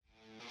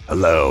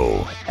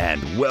Hello,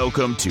 and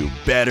welcome to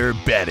Better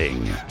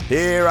Betting.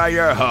 Here are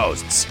your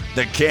hosts,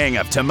 the king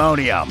of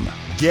Timonium,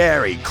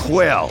 Gary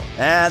Quill,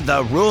 and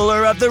the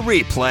ruler of the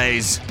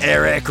replays,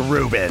 Eric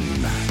Rubin.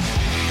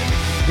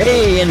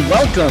 Hey, and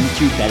welcome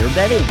to Better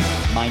Betting.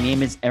 My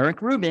name is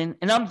Eric Rubin,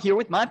 and I'm here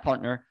with my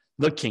partner,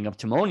 the king of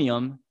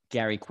Timonium,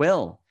 Gary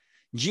Quill.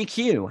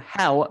 GQ,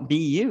 how be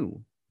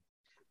you?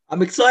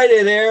 I'm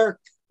excited, Eric.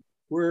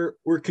 We're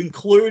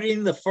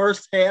concluding the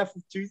first half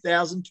of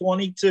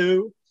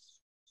 2022.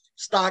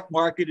 Stock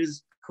market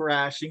is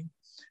crashing,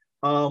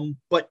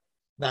 but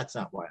that's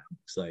not why I'm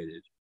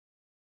excited.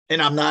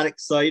 And I'm not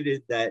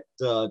excited that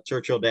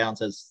Churchill Downs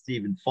has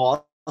Stephen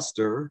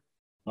Foster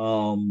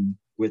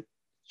with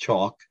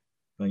chalk,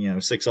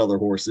 6 other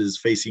horses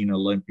facing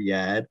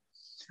Olympiad.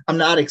 I'm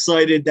not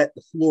excited that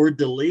the Fleur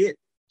de Lis at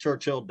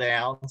Churchill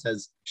Downs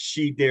has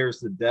She Dares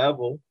the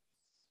Devil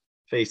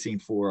facing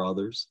 4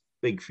 others,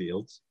 big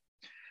fields.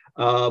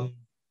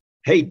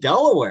 Hey,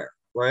 Delaware,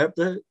 right up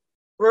the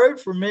road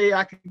for me.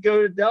 I could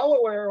go to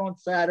Delaware on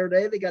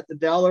Saturday. They got the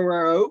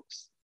Delaware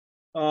Oaks,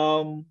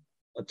 a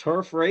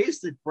turf race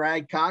that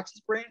Brad Cox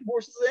is bringing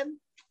horses in.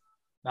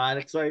 Not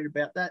excited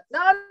about that.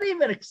 Not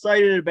even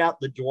excited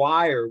about the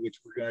Dwyer, which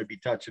we're going to be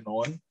touching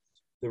on,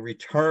 the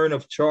return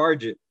of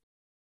Charge It.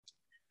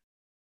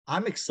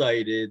 I'm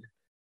excited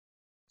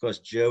because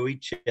Joey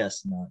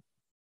Chestnut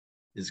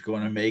is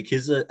going to make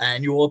his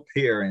annual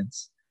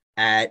appearance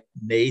at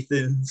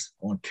Nathan's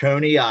on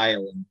Coney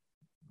Island.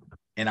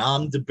 And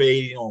I'm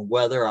debating on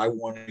whether I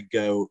want to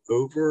go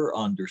over or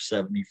under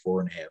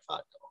 74 and a half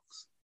hot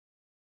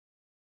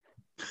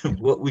dogs.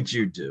 What would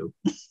you do?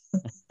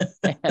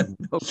 I have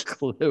no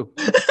clue.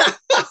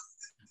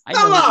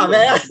 Come on,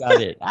 man.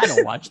 About it. I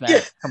don't watch that.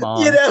 Yeah, Come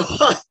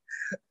on.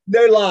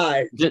 No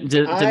lie. Do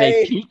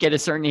they peak at a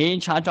certain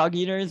age, hot dog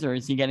eaters, or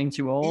is he getting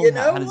too old?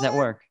 How does that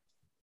work?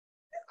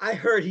 I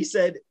heard he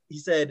said,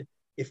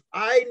 if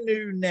I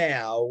knew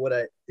now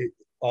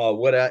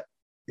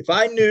if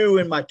I knew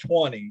in my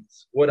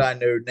 20s what I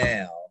know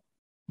now,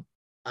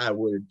 I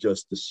would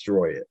just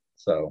destroy it.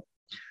 So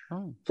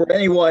for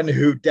anyone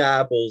who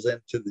dabbles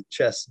into the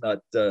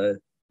Chestnut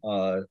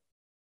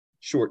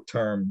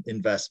short-term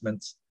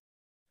investments,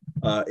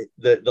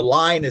 the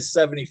line is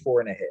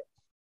 74 and a half.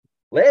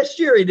 Last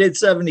year he did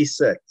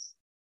 76.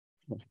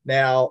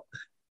 Now,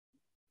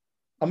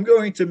 I'm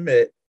going to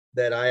admit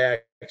that I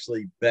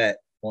actually bet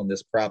on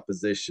this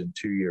proposition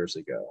 2 years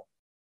ago.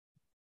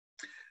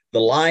 The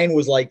line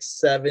was like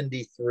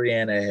 73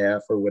 and a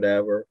half or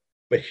whatever.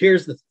 But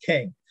here's the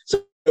thing.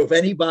 So if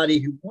anybody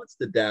who wants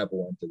to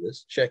dabble into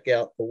this, check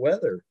out the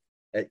weather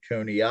at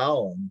Coney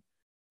Island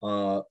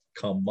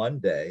come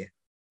Monday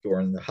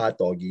during the hot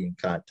dog eating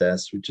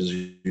contest, which is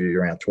usually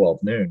around 12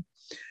 noon.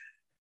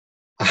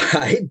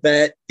 I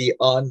bet the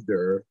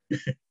under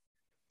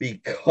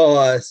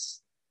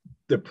because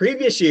the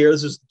previous year,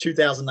 this was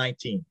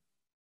 2019.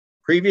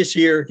 Previous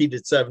year, he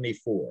did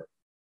 74.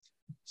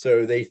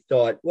 So they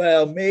thought,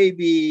 well,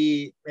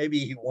 maybe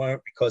he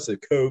won't because of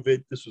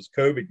COVID. This was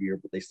COVID year,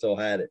 but they still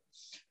had it.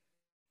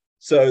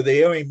 So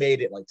they only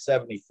made it like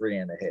 73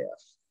 and a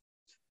half.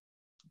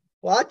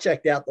 Well, I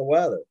checked out the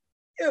weather.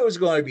 It was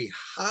going to be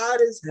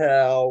hot as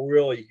hell,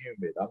 really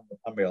humid. I'm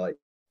like,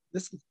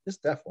 this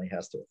definitely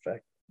has to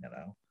affect,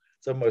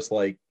 It's almost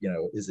like,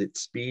 is it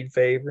speed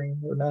favoring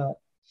or not?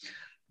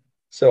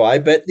 So I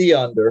bet the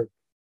under.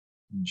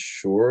 And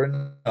sure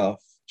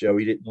enough,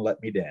 Joey didn't let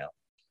me down.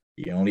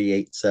 He only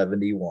ate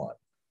 71.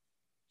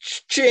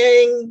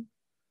 Ching!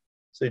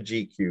 So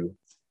GQ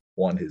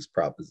won his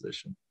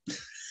proposition.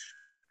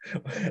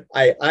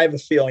 I have a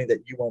feeling that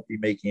you won't be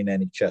making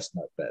any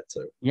Chestnut bets.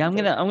 Yeah, I'm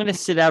gonna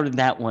sit out of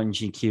that one,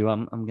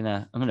 GQ. I'm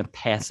gonna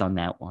pass on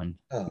that one.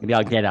 Maybe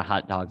I'll get a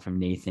hot dog from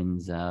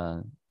Nathan's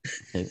to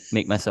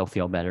make myself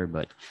feel better.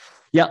 But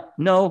yeah,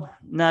 no,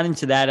 not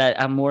into that.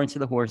 I'm more into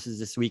the horses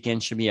this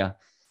weekend. Should be a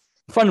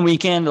fun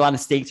weekend, a lot of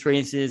stakes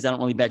races. I don't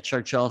really bet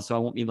Churchill, so I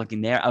won't be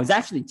looking there. I was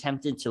actually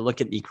tempted to look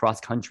at the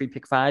cross-country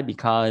pick 5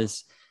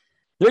 because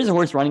there's a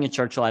horse running at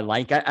Churchill I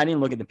like. I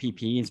didn't look at the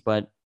PPs,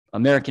 but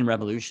American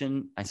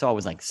Revolution, I saw it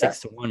was like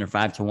 6-1 or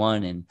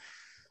 5-1, and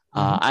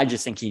I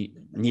just think he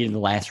needed the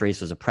last race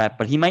was a prep,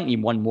 but he might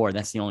need one more.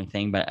 That's the only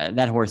thing, but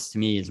that horse to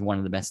me is one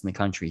of the best in the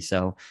country,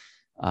 so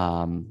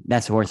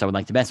that's the horse I would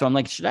like to bet. So I'm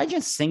like, should I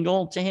just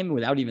single to him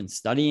without even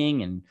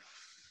studying? And,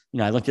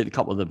 I looked at a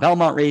couple of the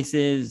Belmont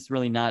races,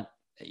 really not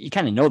 – you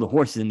kind of know the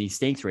horses in these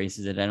stakes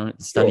races that I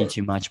don't study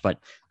too much, but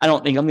I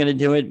don't think I'm going to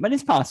do it. But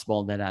it's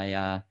possible that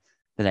I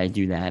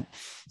do that.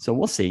 So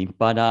we'll see.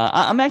 But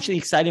I'm actually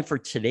excited for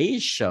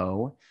today's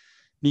show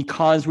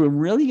because we're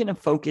really going to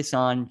focus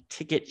on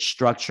ticket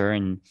structure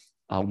and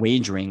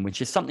wagering,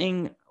 which is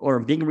something or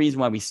a big reason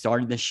why we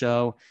started the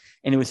show.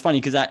 And it was funny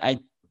because I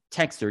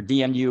texted or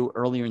DM'd you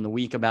earlier in the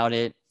week about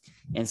it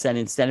and said,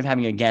 instead of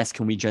having a guest,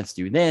 can we just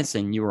do this?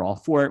 And you were all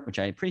for it, which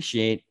I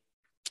appreciate.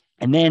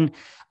 And then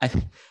I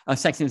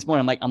was texting this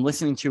morning. I'm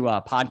listening to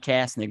a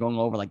podcast and they're going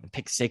over like the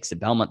pick 6 at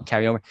Belmont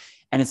carryover.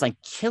 And it's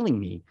like killing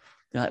me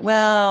They're like,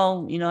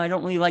 well, I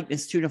don't really like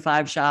this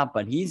 2-5 shot,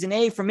 but he's an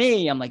A for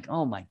me. I'm like,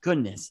 oh my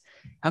goodness.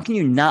 How can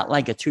you not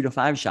like a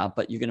 2-5 shot,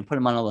 but you're going to put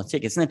him on all the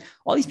tickets? And then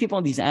all these people,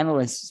 these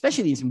analysts,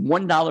 especially these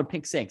 $1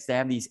 pick six, they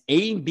have these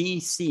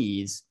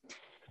ABCs.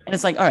 And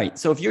it's like, all right,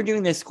 so if you're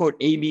doing this quote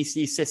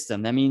ABC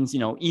system, that means,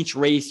 each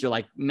race you're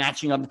like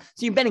matching up.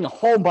 So you're betting a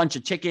whole bunch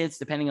of tickets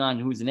depending on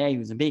who's an A,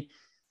 who's an B.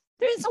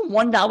 There's a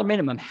 $1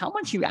 minimum. How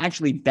much are you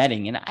actually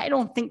betting? And I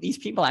don't think these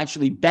people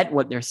actually bet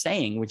what they're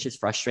saying, which is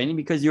frustrating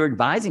because you're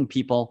advising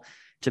people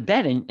to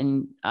bet.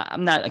 And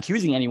I'm not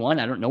accusing anyone.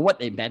 I don't know what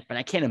they bet, but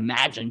I can't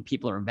imagine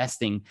people are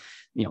investing,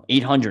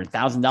 $800,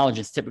 $1,000,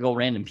 just typical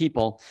random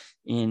people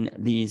in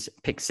these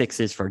pick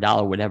sixes for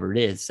 $1, whatever it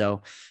is.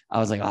 So I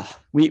was like, oh,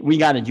 we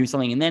got to do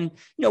something. And then,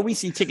 we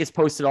see tickets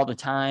posted all the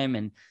time.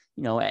 And,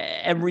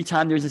 every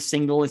time there's a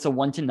single, it's a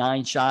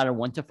 1-9 shot or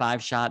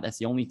 1-5 shot. That's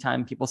the only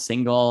time people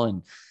single.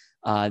 And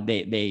and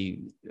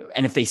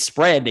if they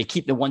spread, they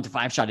keep the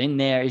 1-5 shot in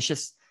there. It's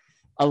just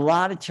a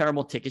lot of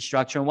terrible ticket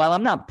structure. And while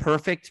I'm not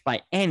perfect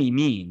by any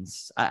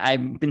means,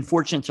 I've been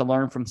fortunate to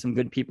learn from some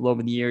good people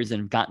over the years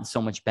and have gotten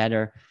so much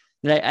better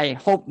that I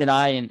hope that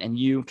I and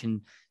you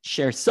can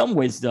share some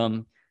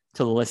wisdom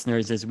to the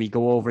listeners as we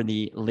go over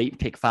the late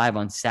pick 5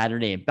 on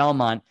Saturday at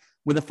Belmont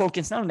with a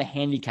focus not on the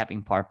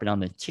handicapping part, but on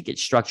the ticket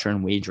structure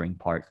and wagering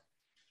part.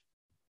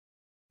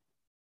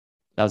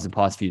 That was a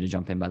pause for you to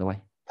jump in, by the way.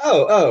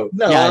 Oh,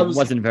 no. Yeah, it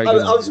wasn't very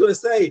good. I was going to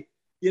say,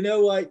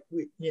 what?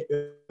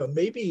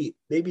 Maybe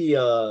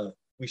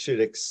we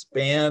should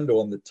expand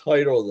on the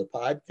title of the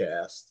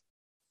podcast.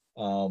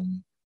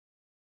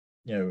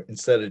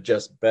 Instead of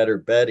just better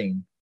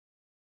betting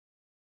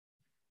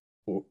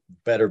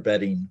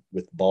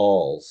with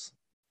balls,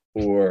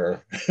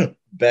 or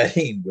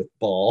betting with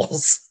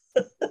balls,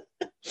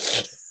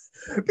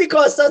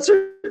 because that's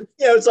what,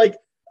 it's like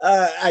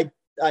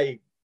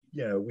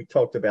we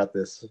talked about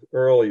this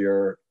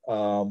earlier.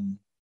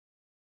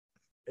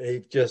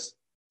 It just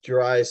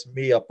drives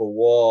me up a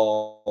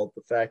wall,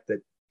 the fact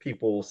that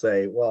people will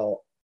say,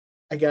 well,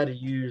 I got to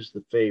use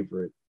the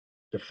favorite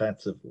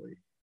defensively.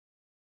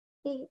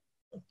 Well,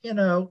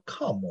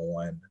 come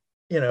on,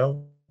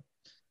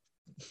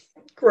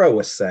 grow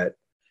a set.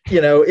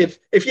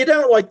 If you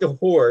don't like the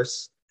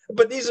horse,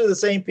 but these are the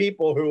same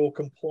people who will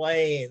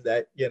complain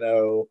that,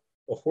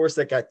 a horse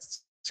that got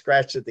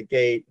scratched at the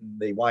gate and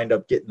they wind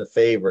up getting the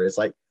favorite. It's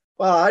like,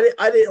 well,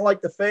 I didn't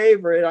like the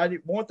favorite. I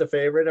didn't want the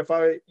favorite. If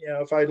I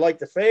liked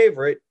the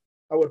favorite,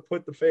 I would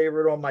put the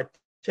favorite on my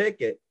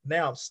ticket.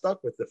 Now I'm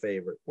stuck with the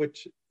favorite,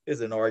 which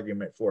is an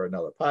argument for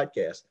another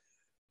podcast.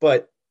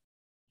 But,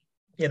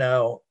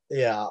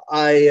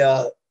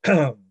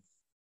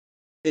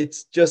 it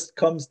just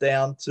comes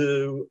down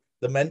to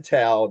the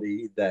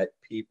mentality that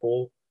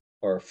people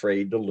are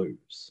afraid to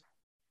lose.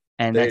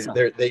 And they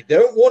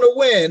don't want to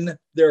win.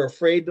 They're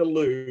afraid to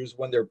lose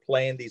when they're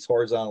playing these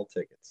horizontal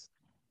tickets.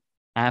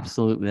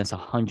 Absolutely. That's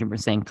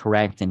 100%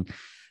 correct. And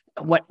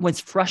what's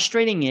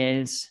frustrating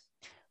is,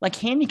 like,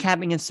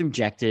 handicapping is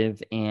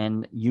subjective,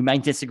 and you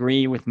might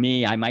disagree with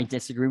me. I might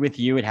disagree with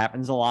you. It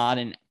happens a lot,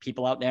 and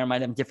people out there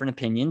might have different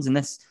opinions, and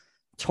that's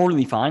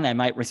totally fine. I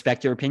might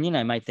respect your opinion.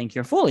 I might think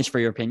you're foolish for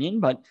your opinion,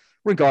 but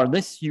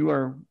regardless, you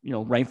are,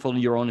 rightful to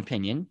your own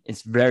opinion.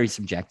 It's very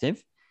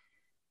subjective.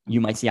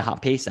 You might see a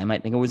hot pace. I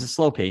might think it was a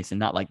slow pace and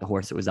not like the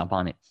horse that was up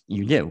on it.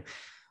 You do.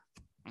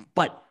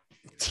 But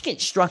ticket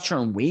structure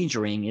and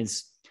wagering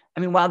is,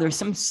 while there's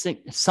some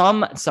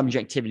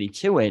subjectivity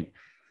to it,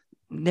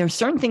 there's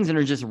certain things that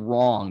are just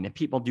wrong, that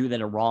people do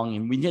that are wrong.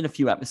 And we did a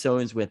few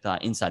episodes with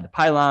Inside the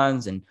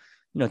Pylons and,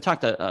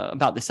 talked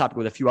about this topic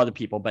with a few other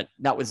people, but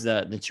that was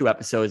the 2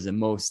 episodes the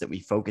most that we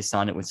focused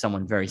on it with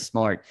someone very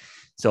smart.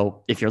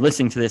 So if you're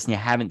listening to this and you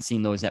haven't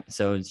seen those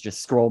episodes,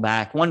 just scroll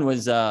back. One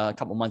was a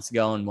couple months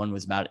ago and one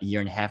was about a year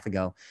and a half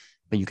ago,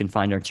 but you can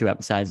find our 2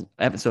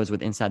 episodes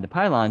with Inside the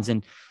Pylons.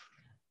 And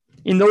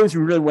in those,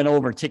 we really went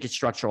over ticket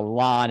structure a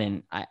lot.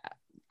 And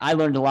I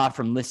learned a lot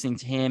from listening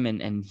to him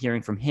and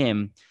hearing from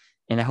him.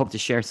 And I hope to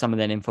share some of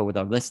that info with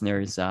our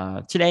listeners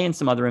today and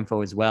some other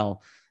info as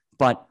well.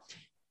 But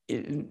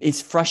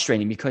it's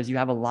frustrating because you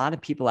have a lot of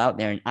people out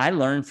there, and I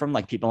learned from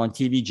like people on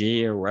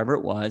TVG or wherever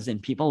it was,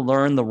 and people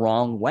learn the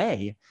wrong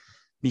way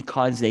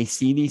because they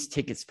see these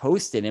tickets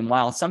posted. And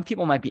while some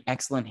people might be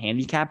excellent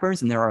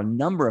handicappers, and there are a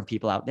number of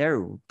people out there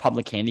who are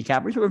public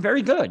handicappers who are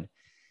very good,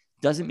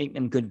 doesn't make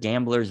them good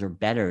gamblers or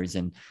bettors.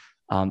 And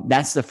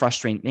that's the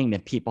frustrating thing,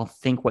 that people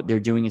think what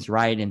they're doing is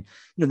right. And,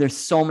 there's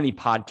so many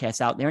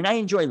podcasts out there, and I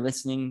enjoy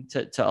listening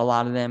to a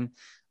lot of them.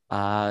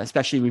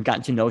 Especially we've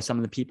gotten to know some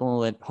of the people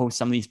that host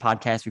some of these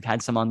podcasts. We've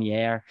had some on the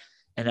air,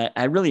 and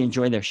I really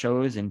enjoy their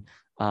shows, and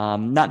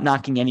not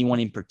knocking anyone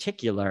in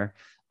particular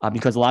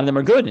because a lot of them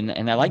are good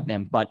and I like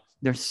them, but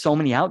there's so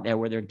many out there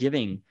where they're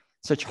giving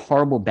such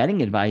horrible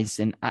betting advice,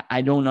 and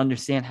I don't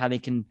understand how they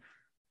can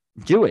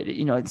do it.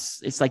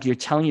 It's like you're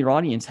telling your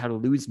audience how to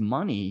lose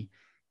money.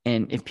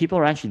 And if people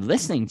are actually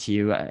listening to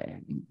you,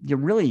 you're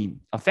really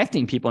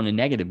affecting people in a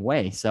negative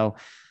way. So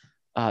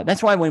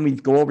that's why when we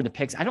go over the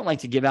picks, I don't like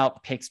to give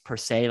out picks per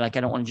se. Like, I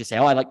don't want to just say,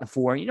 oh, I like the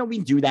 4. We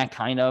do that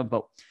kind of,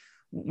 but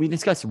we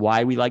discussed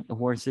why we like the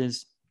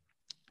horses.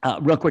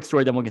 Real quick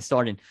story, then we'll get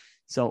started.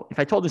 So if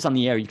I told this on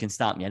the air, you can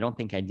stop me. I don't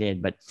think I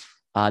did, but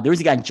there was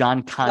a guy,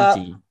 John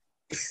Conti.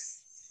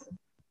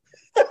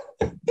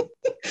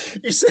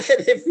 You said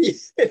if you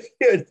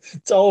had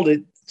told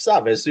it,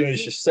 stop. As soon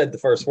as you said the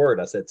first word,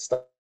 I said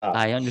stop.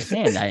 I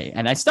understand.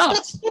 I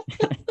stopped.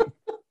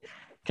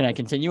 Can I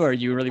continue, or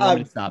do you really want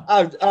me to stop?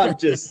 I'm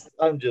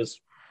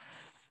just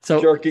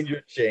jerking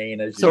your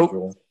chain as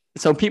usual.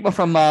 So people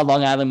from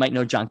Long Island might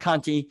know John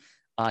Conti.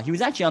 He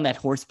was actually on that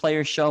horse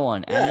player show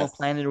on Animal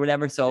Planet or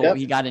whatever. So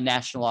he got a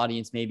national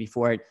audience maybe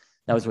for it.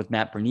 That was with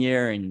Matt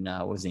Bernier and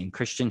what was his name?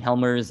 Christian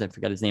Helmers. I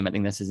forgot his name. I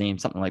think that's his name,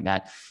 something like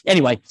that.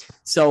 Anyway,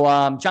 so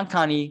John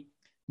Conti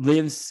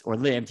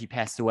lived. He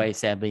passed away,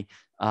 sadly.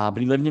 But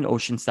he lived in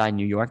Oceanside,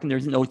 New York, and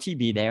there's an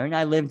OTB there. And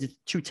I lived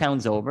 2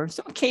 towns over.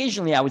 So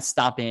occasionally I would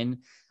stop in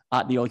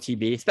at the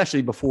OTB,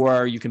 especially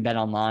before you can bet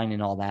online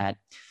and all that.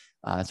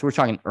 So we're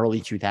talking early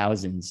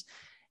 2000s.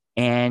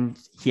 And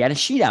he had a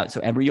sheet out.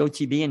 So every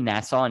OTB in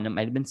Nassau, and it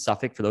might have been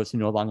Suffolk for those who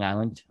know Long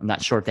Island, I'm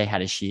not sure if they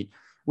had a sheet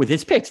with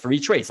his picks for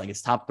each race, like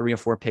his top 3 or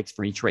 4 picks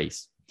for each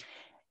race.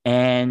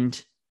 And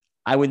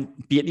I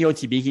would be at the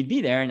OTB, he'd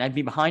be there, and I'd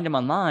be behind him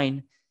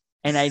online,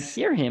 and I'd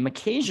hear him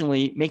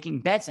occasionally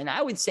making bets. And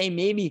I would say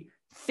maybe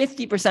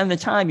 50% of the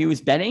time he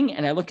was betting,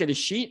 and I look at his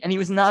sheet, and he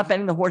was not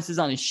betting the horses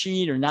on his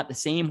sheet or not the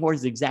same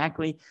horses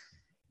exactly.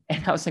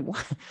 And I was like,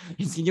 what?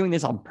 Is he doing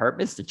this on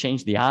purpose to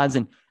change the odds?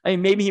 And I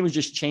mean, maybe he was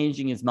just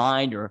changing his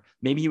mind, or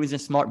maybe he was a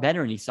smart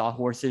bettor and he saw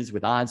horses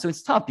with odds. So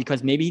it's tough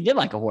because maybe he did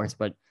like a horse,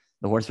 but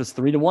the horse was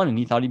 3-1 and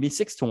he thought he'd be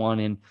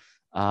 6-1.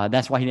 And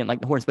that's why he didn't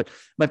like the horse. But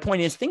my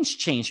point is, things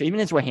change. So even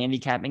as we're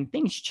handicapping,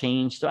 things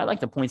change. So I like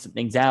to point some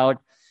things out,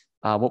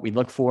 what we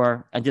look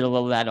for. I did a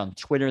little of that on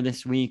Twitter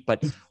this week.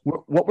 But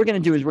what we're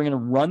going to do is we're going to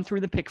run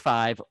through the pick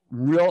 5.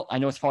 I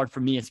know it's hard for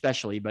me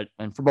especially,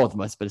 and for both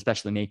of us, but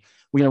especially me.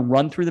 We're going to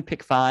run through the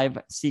pick 5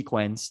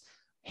 sequence,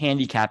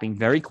 handicapping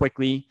very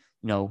quickly,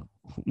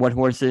 what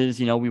horses,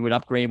 we would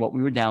upgrade, what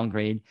we would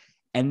downgrade.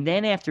 And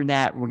then after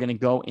that, we're going to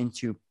go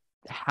into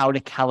how to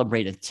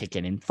calibrate a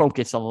ticket and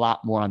focus a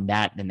lot more on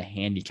that than the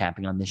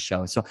handicapping on this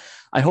show. So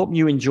I hope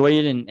you enjoy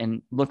it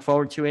and look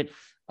forward to it.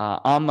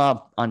 I'm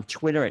on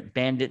Twitter at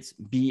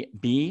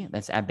BanditsBB.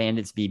 That's at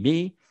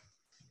BanditsBB.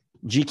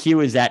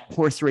 GQ is at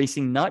Horse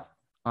Racing Nut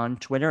on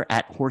Twitter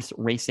at Horse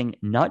Racing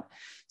Nut.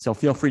 So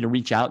feel free to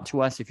reach out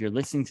to us if you're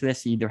listening to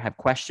this. You either have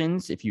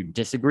questions, if you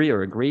disagree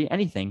or agree,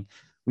 anything,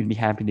 we'd be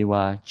happy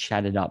to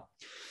chat it up.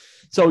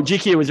 So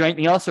GQ, is there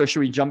anything else, or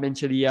should we jump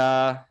into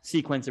the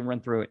sequence and run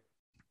through it?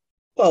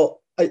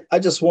 Well, I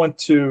just want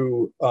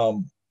to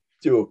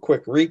do a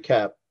quick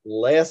recap.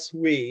 Last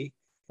week,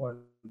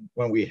 when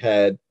we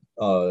had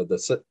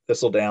the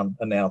Thistledown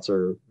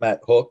announcer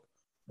Matt Hook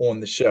on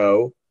the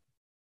show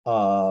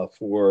for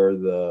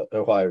the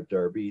Ohio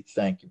Derby.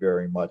 Thank you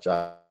very much,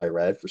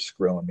 Irad, for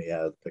screwing me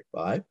out of the pick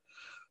 5.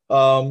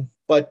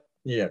 But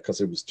yeah, because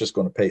it was just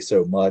going to pay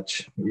so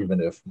much,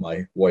 even if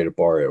my White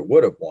Abario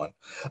would have won.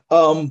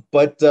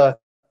 But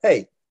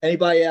hey,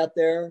 anybody out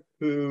there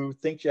who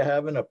thinks you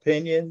have an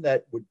opinion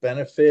that would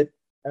benefit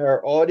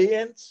our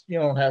audience, you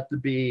don't have to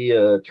be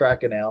a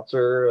track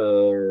announcer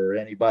or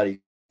anybody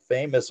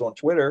famous on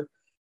Twitter.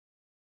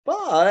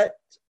 But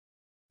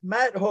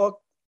Matt Hook,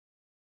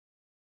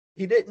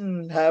 he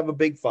didn't have a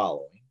big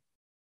following.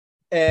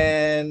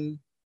 And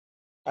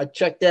I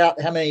checked out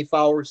how many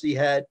followers he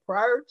had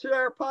prior to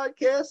our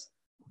podcast.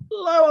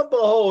 Lo and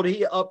behold,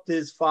 he upped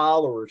his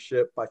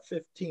followership by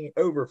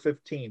over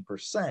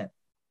 15%.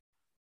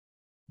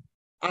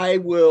 I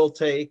will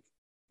take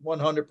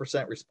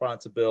 100%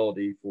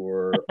 responsibility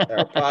for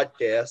our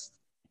podcast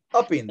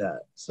upping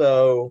that.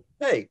 So,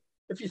 hey,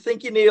 if you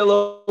think you need a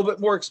little bit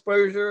more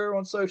exposure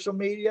on social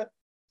media,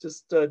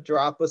 just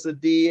drop us a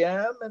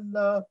DM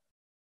and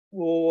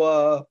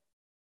we'll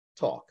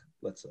talk,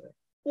 let's say.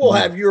 We'll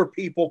have your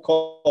people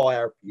call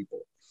our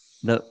people.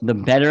 The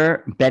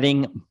better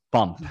betting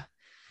bump.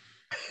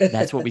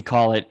 That's what we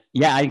call it.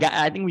 Yeah,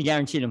 I think we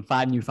guaranteed him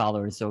 5 new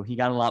followers, so he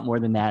got a lot more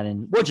than that,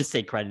 and we'll just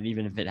take credit,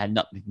 even if it had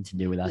nothing to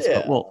do with us.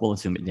 Yeah. But we'll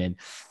assume it did.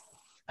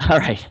 All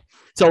right,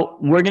 so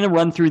we're gonna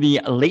run through the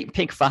late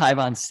pick 5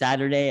 on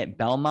Saturday at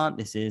Belmont.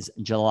 This is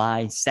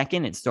July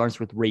 2nd. It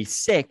starts with race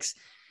 6.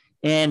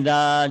 And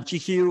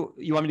GQ,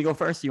 you want me to go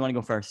first? Or you want to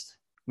go first?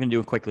 I'm gonna do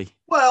it quickly.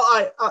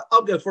 Well,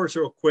 I'll go first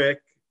real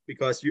quick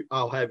because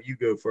I'll have you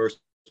go first.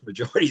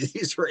 Majority of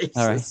these races.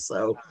 All right.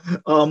 So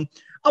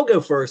I'll go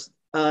first.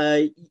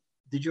 Did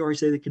you already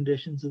say the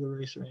conditions of the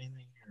race or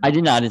anything? I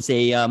did not. It's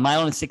a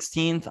mile and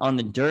 16th on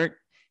the dirt.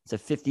 It's a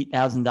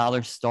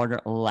 $50,000 starter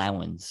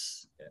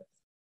allowance. Yeah.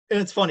 And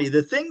it's funny.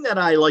 The thing that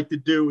I like to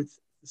do with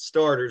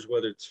starters,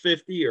 whether it's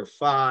 50 or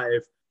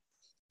 5,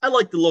 I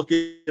like to look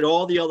at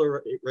all the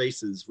other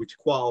races which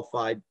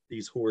qualified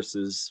these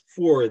horses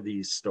for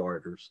these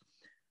starters.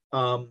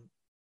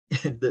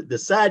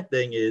 The sad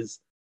thing is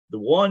the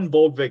 1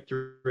 Bold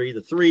Victory,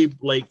 the 3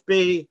 Lake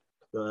B,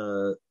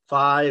 the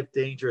 5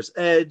 Dangerous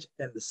Edge,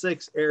 and the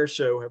 6 Air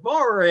Show have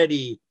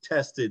already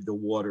tested the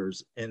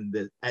waters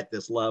at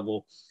this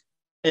level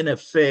and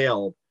have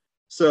failed.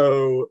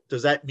 So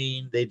does that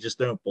mean they just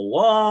don't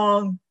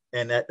belong,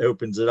 and that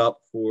opens it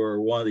up for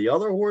one of the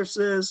other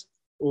horses,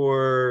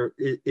 or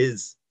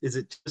is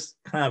it just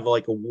kind of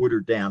like a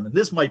watered down? And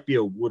this might be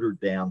a watered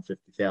down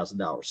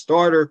 $50,000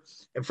 starter,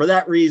 and for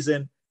that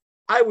reason,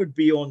 I would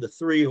be on the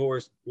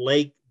 3-horse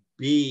Blake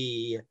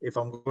B if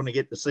I'm going to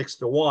get the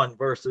 6-1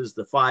 versus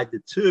the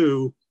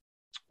 5-2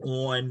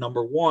 on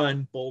number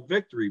 1 Bold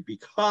Victory,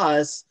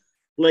 because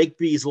Blake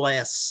B's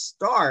last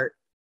start,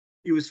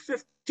 he was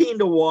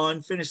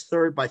 15-1, finished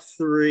third by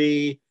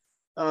 3,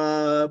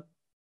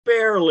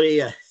 barely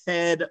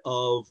ahead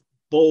of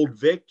Bold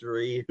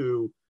Victory,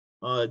 who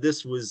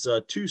this was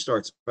 2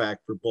 starts back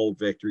for Bold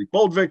Victory.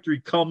 Bold Victory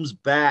comes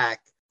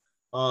back,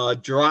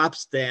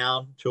 drops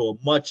down to a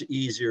much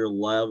easier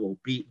level,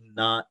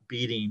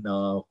 beating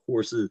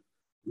horses,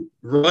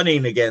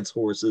 running against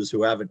horses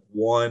who haven't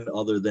won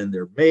other than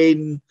their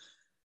maiden.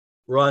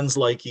 Runs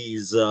like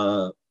he's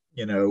a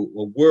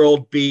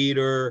world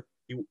beater.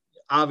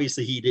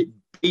 Obviously he didn't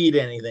beat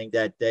anything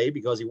that day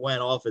because he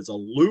went off as a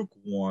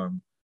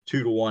lukewarm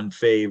 2-1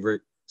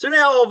 favorite. So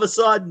now all of a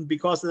sudden,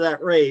 because of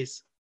that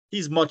race,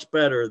 he's much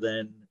better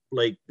than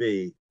Blake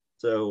B.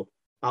 So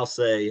I'll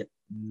say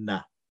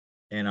nah,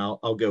 and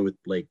I'll go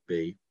with Blake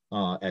B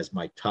as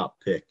my top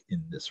pick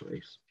in this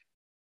race.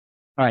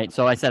 All right,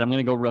 so I said I'm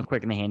going to go real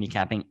quick in the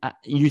handicapping.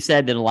 You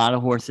said that a lot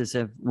of horses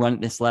have run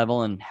at this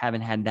level and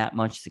haven't had that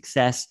much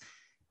success.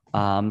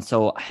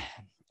 So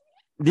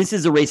this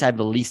is a race I have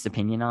the least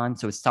opinion on,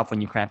 so it's tough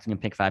when you're crafting a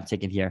pick 5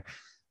 ticket here.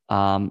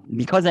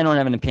 Because I don't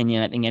have an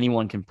opinion, I think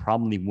anyone can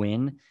probably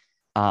win.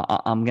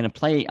 I'm gonna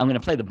play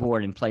the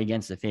board and play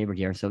against the favorite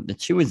here. So the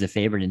 2 is the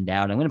favorite in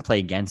doubt. I'm gonna play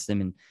against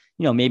him, and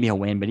maybe he'll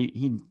win. But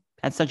he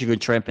had such a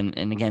good trip, and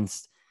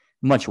against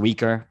much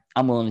weaker,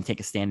 I'm willing to take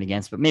a stand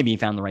against. But maybe he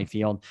found the right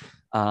field.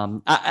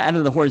 Out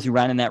of the horse who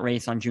ran in that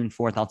race on June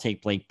 4th, I'll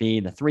take Blake B,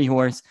 the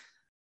 3-horse.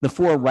 The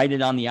 4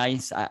 righted on the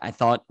ice. I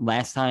thought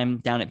last time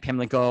down at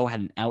Pimlico had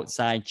an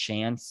outside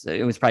chance.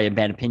 It was probably a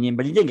bad opinion,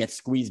 but he did get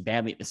squeezed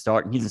badly at the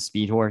start, and he's a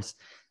speed horse.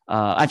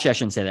 Actually, I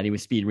shouldn't say that. He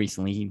was speed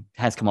recently. He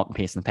has come up in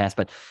pace in the past,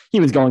 but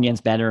he was going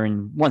against better.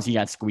 And once he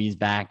got squeezed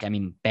back,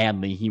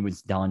 badly, he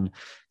was done.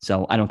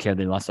 So I don't care if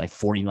they lost like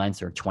 40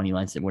 lengths or 20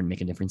 lengths. It wouldn't make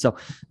a difference. So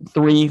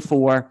 3,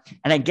 4.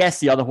 And I guess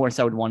the other horse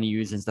I would want to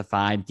use is the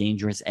 5,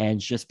 Dangerous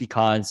Edge, just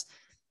because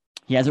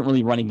he hasn't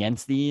really run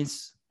against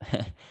these.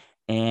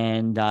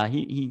 And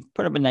he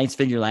put up a nice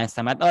figure last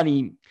time. I thought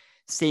he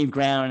saved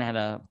ground and had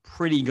a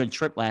pretty good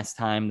trip last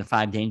time, the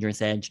 5, Dangerous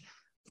Edge.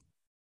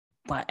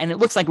 And it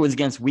looks like it was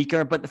against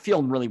weaker, but the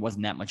field really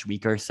wasn't that much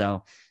weaker.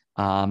 So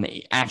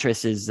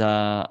Actress is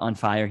on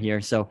fire here.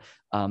 So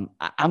I'm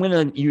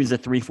going to use a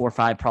 3, 4,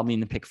 5 probably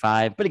in the pick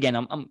 5. But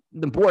again,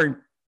 the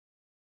board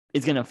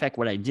is going to affect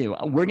what I do.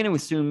 We're going to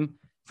assume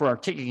for our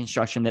ticket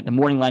construction that the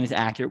morning line is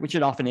accurate, which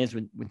it often is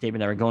with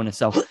David Aragona.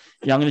 So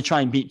I'm going to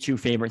try and beat 2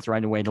 favorites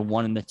right away, the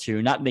 1 and the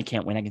 2. Not that they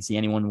can't win. I can see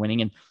anyone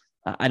winning. And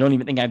I don't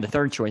even think I have the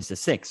third choice, the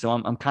 6. So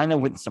I'm kind of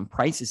with some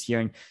prices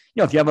here. And,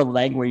 if you have a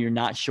leg where you're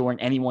not sure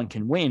and anyone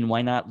can win,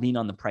 why not lean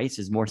on the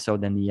prices more so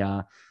than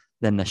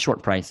the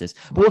short prices?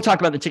 But we'll talk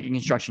about the ticket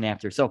construction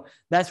after. So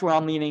that's where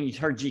I'm leaning. You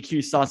heard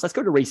GQ's thoughts. Let's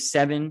go to race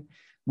 7.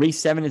 Race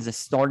 7 is a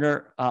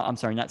starter.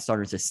 Not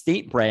starter. It's a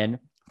state bred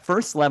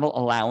first level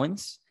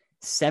allowance,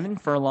 7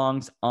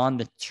 furlongs on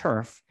the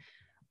turf.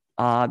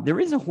 There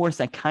is a horse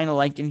I kind of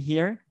like in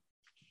here.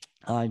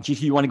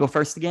 GQ, you want to go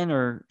first again,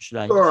 or should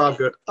I? Sure,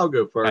 I'll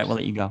go first. All right, we'll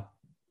let you go.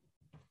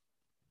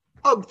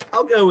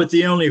 I'll go with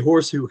the only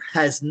horse who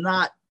has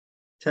not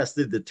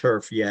tested the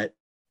turf yet.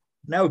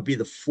 And that would be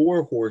the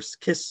 4-horse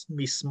Kiss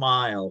Me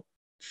Smile,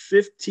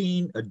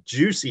 a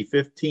juicy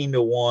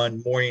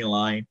 15-1 morning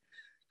line,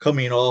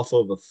 coming off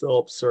of a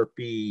Philip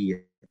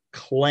Serpy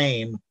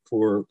claim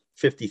for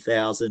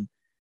 50,000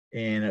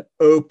 and an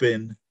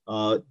open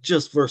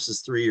just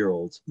versus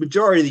 3-year-olds.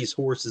 Majority of these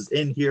horses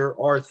in here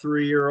are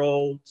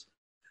 3-year-olds.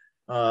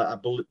 I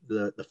believe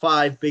the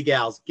 5 Big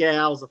Al's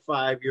Gals, a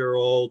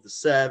 5-year-old, the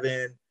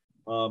 7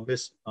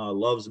 Miss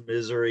Love's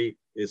Misery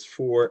is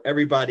 4.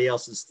 Everybody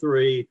else is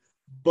 3,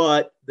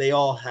 but they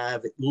all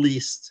have at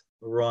least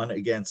run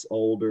against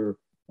older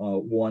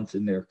once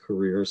in their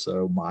career.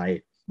 So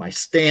my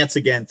stance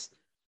against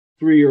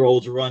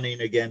 3-year-olds running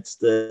against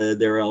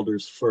their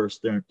elders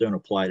first don't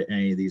apply to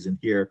any of these in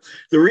here.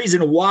 The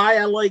reason why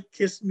I like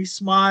Kiss Me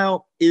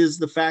Smile is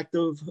the fact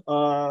of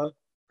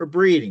her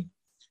breeding.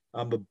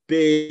 I'm a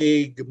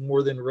big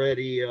More Than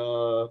Ready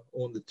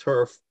on the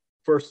turf,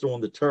 first on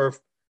the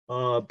turf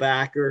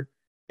backer,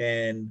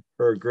 and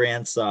her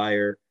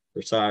grandsire,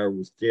 her sire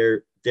was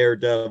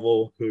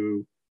Daredevil,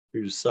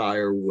 whose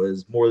sire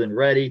was More Than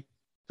Ready.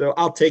 So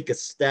I'll take a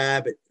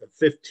stab at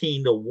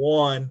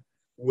 15-1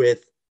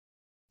 with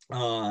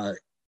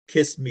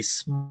Kiss Me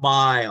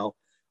Smile.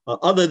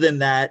 Other than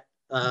that,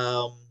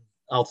 I'll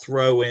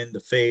throw in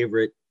the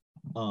favorite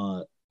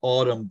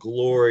Autumn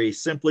Glory,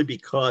 simply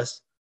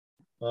because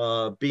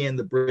being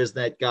the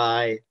Brisnet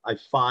guy, I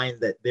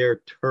find that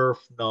their turf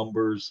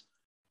numbers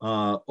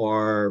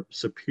are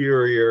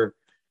superior,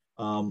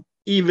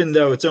 even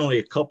though it's only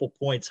a couple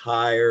points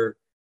higher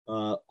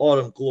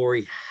Autumn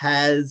Glory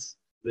has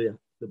the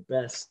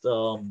best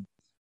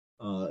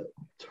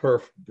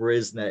turf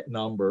Brisnet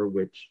number,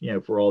 which,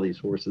 for all these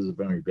horses have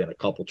only been a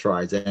couple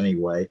tries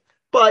anyway.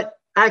 But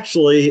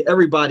actually,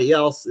 everybody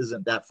else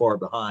isn't that far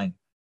behind.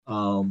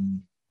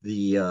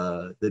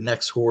 The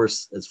next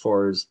horse, as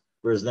far as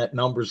Brisnet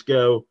numbers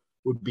go,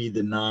 would be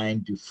the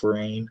 9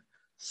 Dufresne.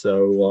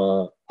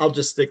 So I'll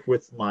just stick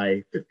with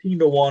my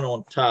 15-1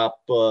 on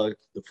top. The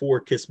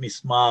 4 Kiss Me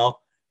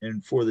Smile,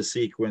 and for the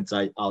sequence,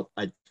 I'd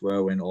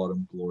throw in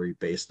Autumn Glory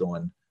based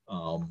on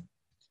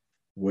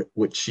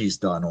what she's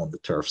done on the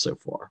turf so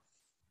far.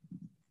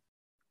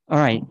 All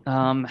right.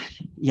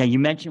 Yeah, you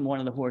mentioned one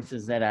of the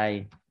horses that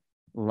I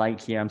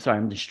like here. I'm sorry,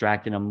 I'm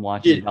distracted. I'm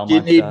watching. Do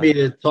you need me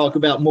to talk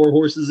about more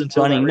horses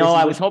until running? No,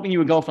 I was hoping you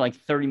would go for like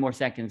 30 more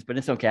seconds, but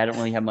it's okay. I don't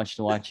really have much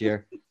to watch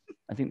here.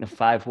 I think the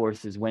 5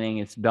 horse is winning.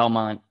 It's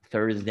Belmont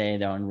Thursday.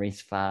 They're on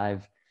race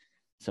 5.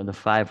 So the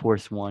 5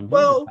 horse won.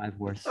 Well, 5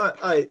 horse.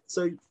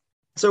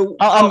 So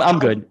I'm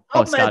good.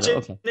 I'll mention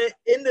okay.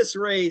 In this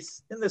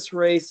race,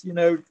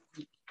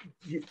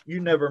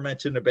 you never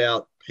mentioned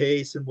about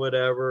pace and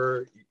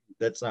whatever.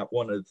 That's not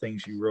one of the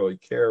things you really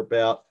care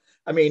about.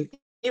 I mean,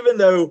 even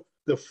though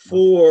the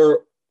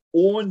 4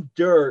 on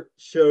dirt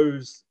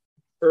shows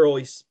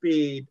early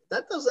speed,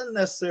 that doesn't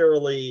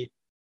necessarily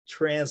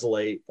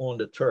translate on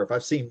the turf.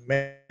 I've seen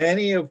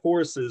many of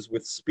horses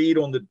with speed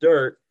on the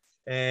dirt,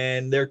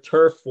 and their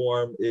turf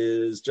form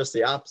is just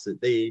the opposite.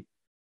 They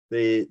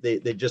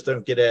just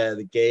don't get out of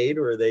the gate,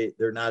 or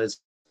they're not as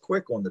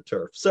quick on the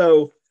turf.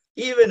 So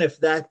even if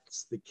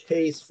that's the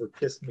case for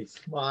Kiss Me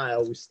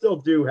Smile, we still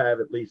do have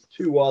at least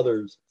 2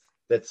 others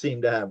that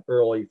seem to have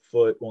early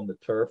foot on the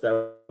turf.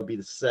 That would be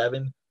the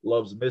 7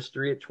 Love's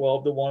Mystery at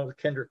 12-1 with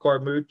Kendrick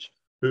Carmouche,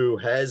 who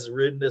has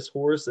ridden this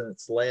horse in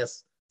its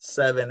last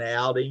 7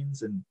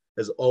 outings and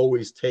has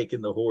always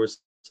taken the horse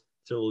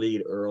to the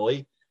lead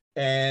early.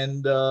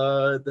 And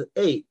the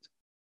 8,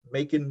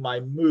 Making My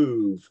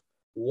Move,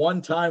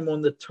 one time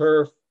on the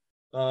turf,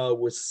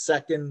 was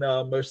second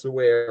most of the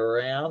way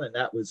around, and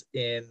that was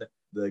in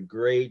the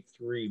Grade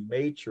 3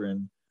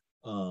 Matron.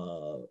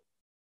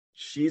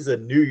 She's a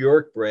New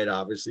York bred,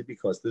 obviously,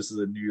 because this is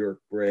a New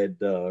York bred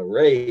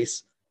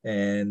race,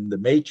 and the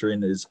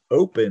Matron is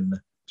open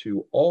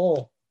to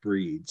all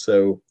breeds.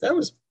 So that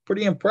was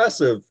pretty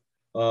impressive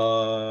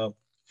for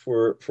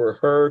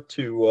her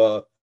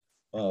to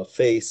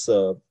face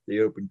the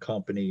Open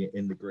Company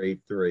in the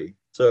Grade 3.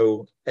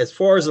 So as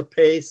far as a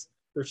pace,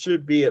 there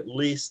should be at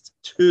least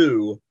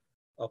 2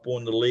 up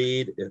on the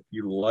lead if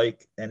you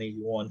like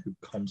anyone who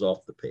comes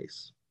off the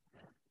pace.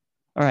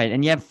 All right,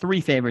 and you have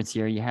 3 favorites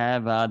here. You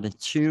have the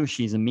 2,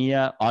 She's a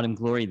Mia, Autumn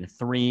Glory, the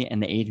 3,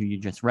 and the 8 who you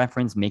just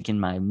referenced, Making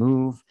My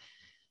Move.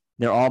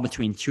 They're all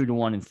between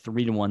 2-1 and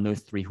 3-1,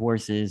 those 3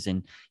 horses.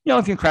 And,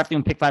 if you're crafting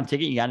a pick 5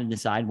 ticket, you got to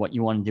decide what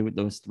you want to do with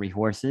those 3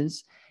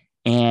 horses.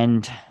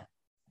 And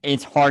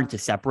it's hard to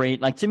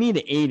separate. Like, to me,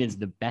 the 8 is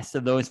the best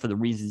of those for the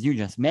reasons you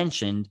just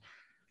mentioned.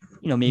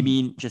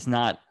 Maybe just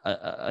not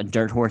a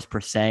dirt horse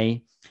per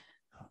se.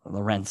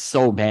 Lorenz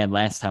so bad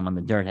last time on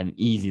the dirt, had an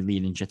easy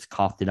lead and just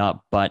coughed it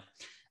up. But,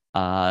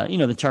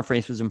 the turf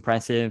race was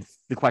impressive.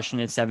 The question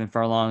is 7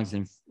 furlongs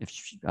and if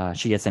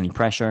she gets any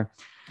pressure.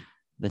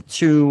 The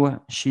 2,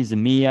 She's a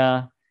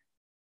Mia,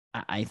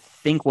 I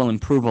think will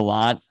improve a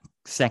lot.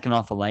 Second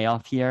off a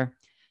layoff here.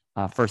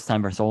 First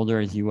time versus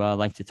older, as you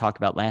like to talk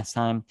about last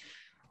time.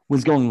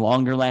 Was going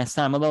longer last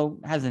time, although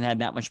hasn't had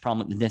that much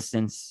problem with the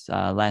distance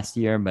last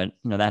year. But,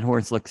 that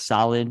horse looks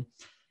solid.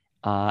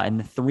 And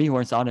the 3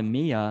 horse, Autumn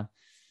Mia,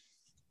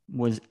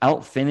 was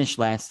outfinished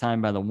last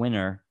time by the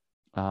winner,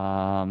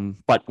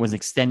 but was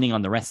extending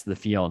on the rest of the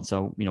field.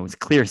 So, it was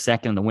clear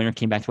second. The winner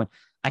came back to win.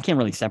 I can't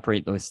really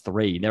separate those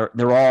 3.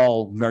 They're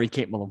all very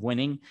capable of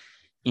winning.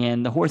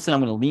 And the horse that I'm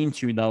going to lean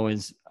to, though,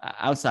 is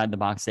outside the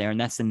box there, and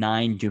that's the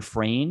 9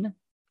 Dufresne.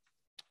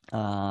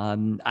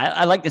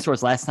 I liked this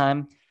horse last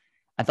time.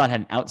 I thought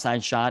had an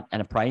outside shot at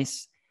a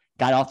price.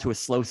 Got off to a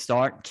slow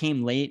start,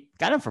 came late,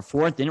 got him for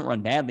 4th, didn't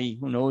run badly.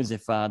 Who knows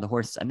if the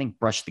horse, I think,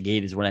 brushed the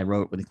gate is what I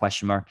wrote with a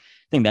question mark.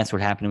 I think that's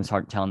what happened. It was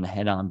hard to tell on the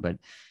head on. But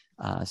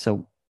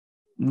so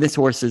this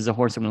horse is a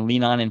horse I'm going to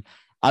lean on. And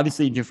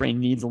obviously, Dufresne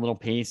needs a little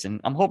pace. And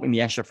I'm hoping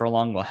the extra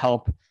furlong will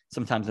help.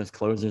 Sometimes those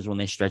closers, when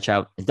they stretch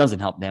out, it doesn't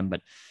help them.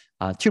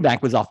 But 2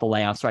 back was off the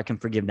layoff, so I can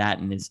forgive that.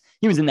 And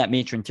he was in that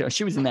matron too.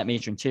 She was in that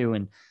matron too.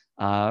 And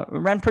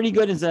ran pretty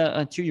good as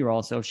a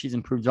 2-year-old, so she's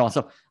improved all.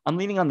 So I'm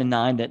leaning on the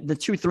 9. That the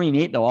 2, 3, and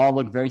 8 though all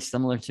look very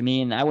similar to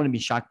me, and I wouldn't be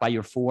shocked by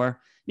your 4.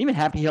 Even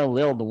Happy Hill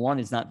Lil, the 1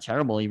 is not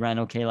terrible. She ran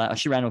okay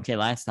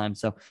last time,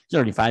 so she's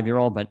already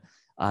 5-year-old, but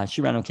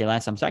she ran okay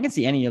last time. So I can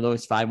see any of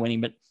those 5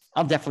 winning, but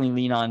I'll definitely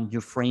lean on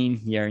Dufresne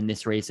here in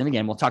this race. And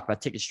again, we'll talk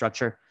about ticket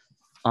structure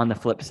on the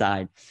flip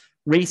side.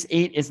 Race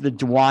 8 is the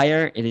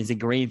Dwyer. It is a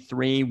Grade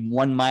 3,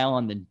 1 mile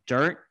on the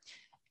dirt.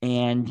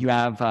 And you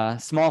have a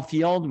small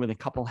field with a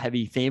couple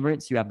heavy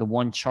favorites. You have the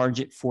 1 Charge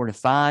It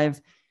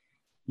 4-5.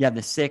 You have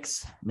the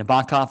 6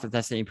 Nabokov, if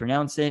that's how you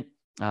pronounce it.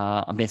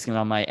 I'm basing it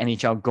on my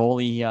NHL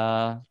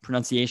goalie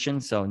pronunciation,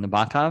 so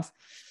Nabokov.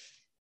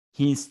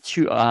 He's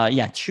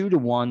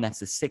 2-1. That's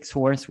the 6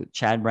 horse with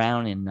Chad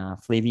Brown and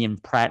Flavian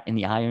Pratt in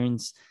the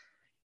irons.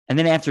 And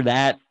then after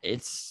that,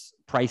 it's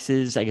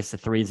prices. I guess the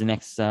 3 is the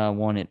next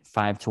one at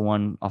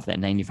 5-1 off that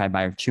 95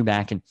 buyer 2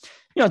 back. And,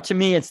 to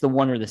me, it's the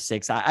 1 or the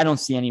 6. I don't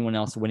see anyone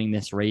else winning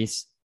this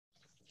race.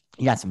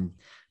 You got some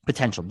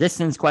potential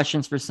distance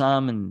questions for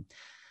some. And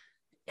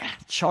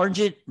Charge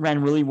It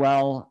ran really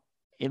well.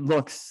 It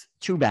looks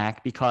 2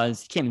 back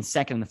because he came in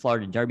second in the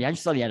Florida Derby. I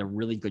just thought he had a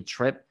really good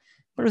trip.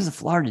 But it was the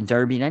Florida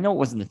Derby, and I know it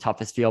wasn't the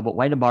toughest field, but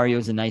White Abarrio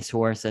is a nice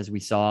horse, as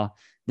we saw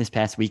this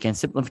past weekend.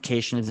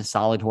 Simplification is a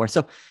solid horse.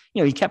 So,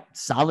 he kept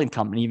solid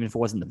company, even if it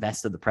wasn't the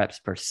best of the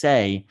preps per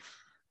se.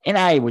 And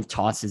I would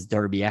toss his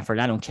Derby effort.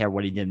 I don't care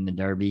what he did in the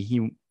Derby. He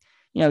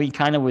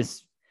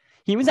was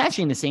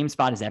actually in the same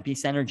spot as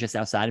Epicenter, just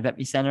outside of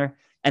Epicenter.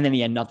 And then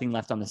he had nothing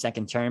left on the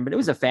second turn, but it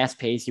was a fast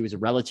pace. He was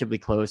relatively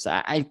close.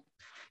 It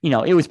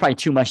was probably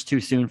too much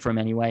too soon for him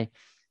anyway.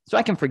 So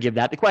I can forgive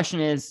that. The question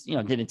is,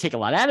 did it take a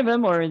lot out of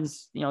him, or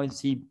is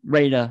he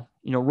ready to,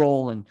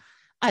 roll? And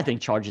I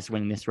think Charge is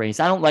winning this race.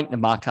 I don't like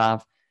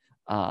Nabokov.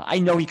 I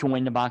know he can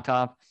win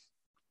Nabokov.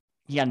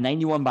 He got a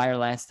 91 buyer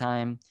last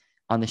time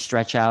on the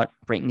stretch out,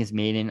 breaking his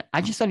maiden.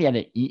 I just thought he had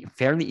a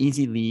fairly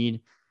easy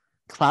lead.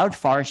 Cloud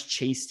Forest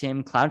chased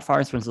him. Cloud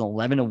Forest was an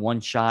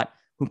 11-1 shot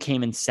who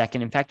came in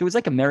second. In fact, it was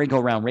like a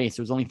merry-go-round race.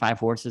 There was only 5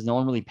 horses. No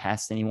one really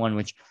passed anyone,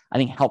 which I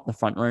think helped the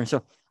front runner.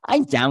 So I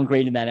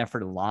downgraded that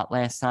effort a lot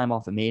last time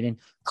off of maiden.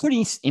 Could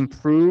he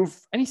improve?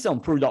 And he still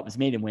improved off his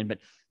maiden win, but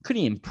could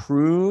he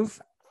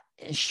improve?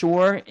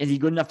 Sure. Is he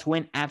good enough to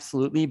win?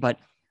 Absolutely. But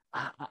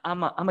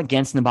I'm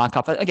against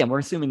Nabokov. Again, we're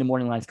assuming the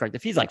morning line is correct.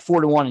 If he's like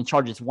 4-1 and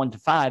Charges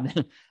 1-5,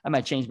 then I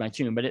might change my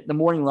tune. But at the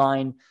morning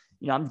line,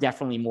 I'm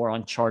definitely more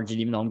on Charge It,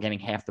 even though I'm getting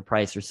half the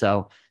price or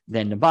so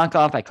than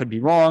Nabokov. I could be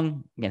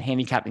wrong. Again,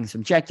 handicapping is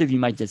subjective. You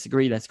might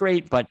disagree. That's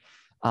great. But,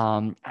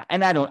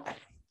 I'd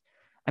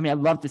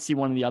love to see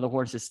one of the other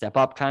horses step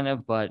up kind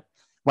of, but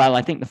while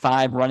I think the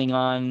 5 running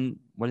on,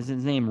 what is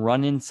his name?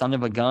 Running Son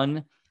of a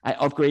Gun. I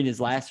upgraded his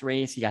last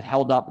race. He got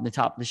held up at the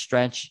top of the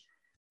stretch.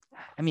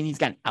 He's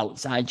got an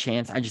outside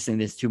chance. I just think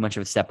there's too much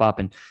of a step up.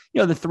 And,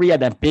 the 3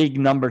 had that big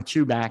number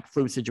 2 back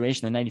fluid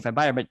situation, the 95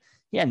 buyer, but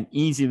he had an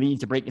easy lead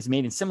to break his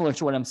maiden, similar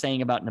to what I'm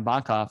saying about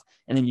Nabokov.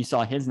 And then you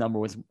saw his number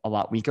was a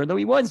lot weaker, though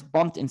he was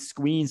bumped and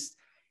squeezed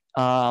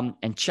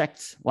and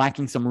checked,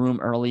 lacking some room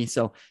early.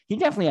 So he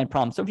definitely had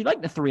problems. So if you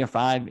like the 3 or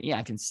 5,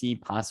 I can see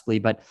possibly,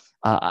 but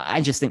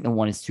I just think the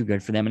 1 is too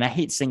good for them. And I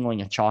hate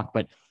singling a chalk,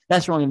 but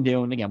that's what I'm going to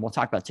do. And again, we'll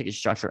talk about ticket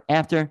structure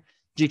after.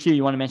 GQ,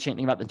 you want to mention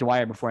anything about the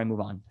Dwyer before I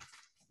move on?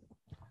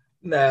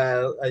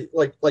 No,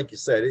 like you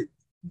said, it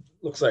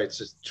looks like it's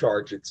just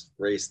Charge It's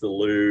race to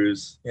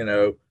lose.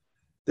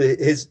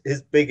 His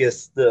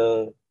biggest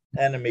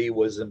enemy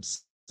was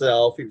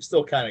himself. He was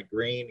still kind of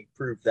green. He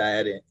proved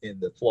that in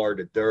the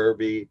Florida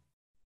Derby.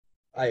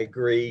 I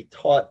agree.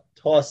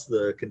 Toss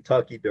the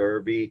Kentucky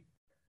Derby.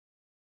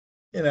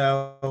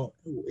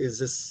 Is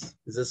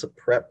this a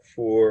prep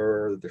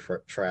for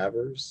the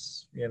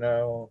Travers?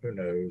 Who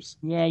knows?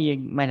 Yeah, you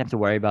might have to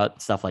worry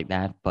about stuff like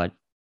that, but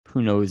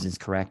who knows is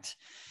correct.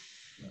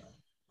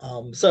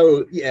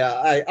 So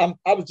yeah,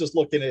 I was just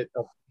looking at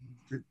a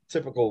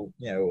typical,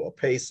 a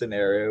pace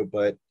scenario,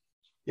 but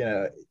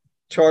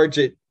Charge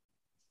It.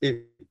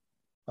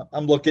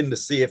 I'm looking to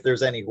see if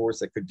there's any horse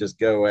that could just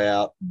go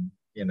out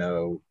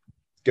and,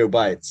 go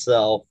by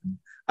itself.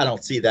 I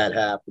don't see that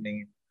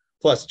happening.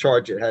 Plus,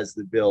 Charge It has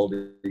the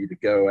ability to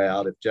go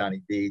out if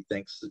Johnny B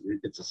thinks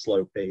it's a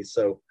slow pace.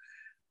 So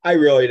I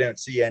really don't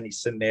see any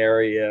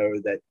scenario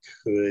that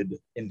could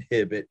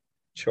inhibit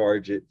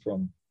Charge It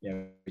from,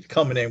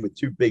 coming in with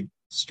 2 big,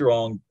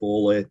 strong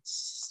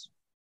bullets.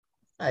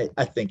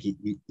 I think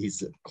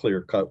he's a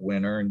clear-cut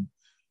winner and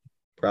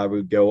probably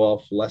would go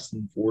off less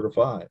than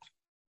 4-5.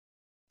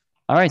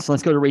 All right, so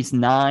let's go to race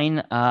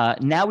 9.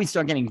 Now we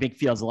start getting big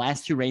fields. The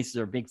last 2 races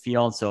are big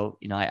fields, so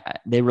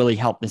they really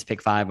helped this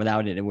pick 5.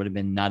 Without it, it would have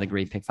been not a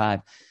great pick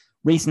 5.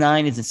 Race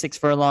 9 is a 6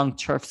 furlong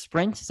turf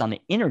sprint. It's on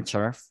the inner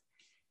turf.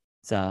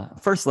 It's a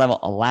first level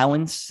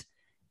allowance,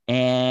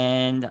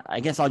 and I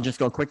guess I'll just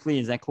go quickly.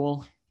 Is that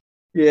cool?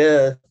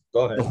 Yeah,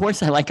 go ahead. The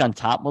horse I like on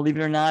top, believe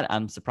it or not,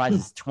 I'm surprised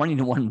it's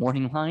 20-1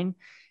 morning line.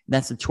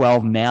 That's a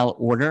 12 mail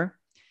order.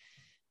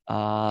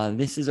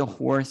 This is a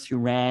horse who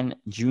ran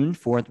June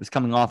 4th, was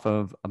coming off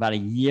of about a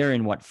year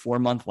and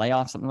 4-month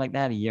layoff, something like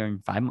that. A year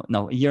and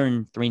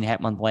 3.5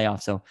 month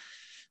layoff. So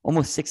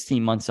almost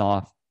 16 months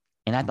off.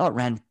 And I thought it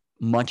ran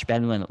much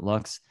better than it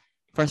looks.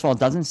 First of all, it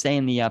doesn't say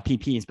in the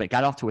PPs, but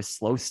got off to a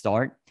slow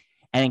start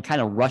and then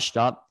kind of rushed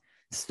up,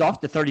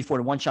 stalked the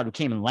 34-1 shot who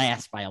came in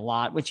last by a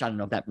lot, which I don't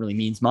know if that really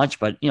means much,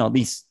 but at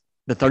least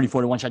the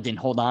 34-1 shot didn't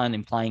hold on,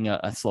 implying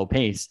a slow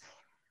pace.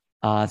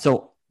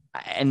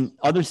 And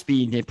other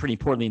speed did pretty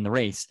poorly in the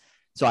race.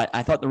 So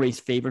I thought the race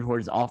favored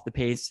horse off the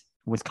pace,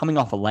 was coming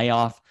off a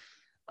layoff,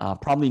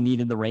 probably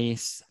needed the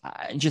race.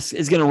 Just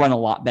is going to run a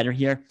lot better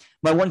here.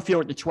 My one fear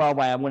with the 12,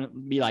 why I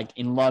wouldn't be like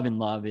in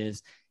love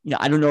is,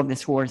 I don't know if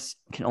this horse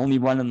can only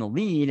run in the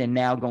lead, and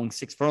now going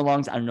 6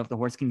 furlongs, I don't know if the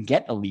horse can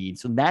get a lead.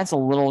 So that's a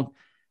little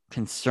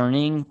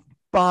concerning,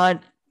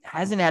 but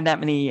hasn't had that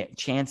many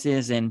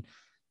chances, and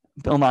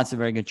Belmont's a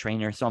very good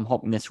trainer. So I'm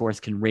hoping this horse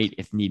can rate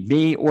if need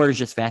be, or is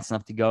just fast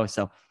enough to go.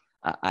 So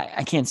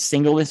I can't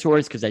single this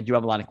horse because I do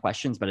have a lot of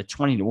questions, but at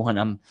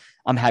 20-1,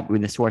 I'm happy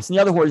with this horse. And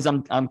the other horses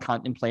I'm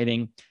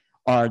contemplating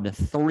are the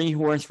 3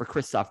 horse for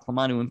Christophe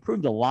Clement, who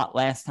improved a lot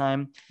last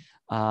time.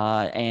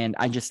 And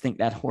I just think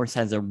that horse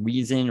has a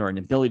reason or an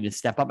ability to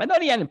step up. I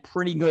thought she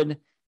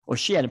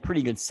had a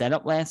pretty good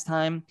setup last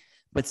time,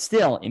 but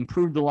still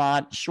improved a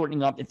lot,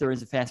 shortening up if there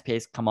is a fast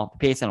pace, come off the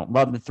pace. I don't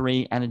love the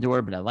 3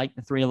 Anador, but I like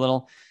the 3 a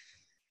little.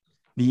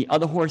 The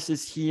other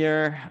horses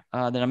here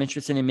that I'm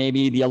interested in,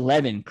 maybe the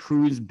 11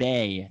 Cruise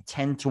Bay,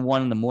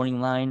 10-1 in the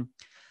morning line.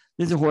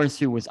 This is a horse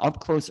who was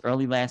up close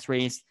early last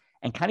race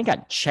and kind of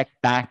got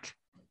checked back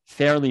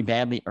fairly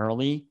badly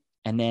early.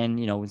 And then,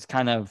 was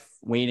kind of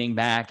waiting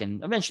back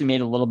and eventually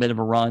made a little bit of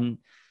a run.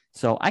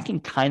 So I can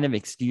kind of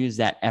excuse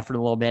that effort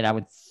a little bit. I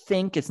would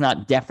think it's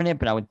not definite,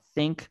 but I would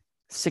think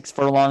 6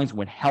 furlongs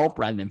would help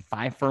rather than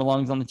 5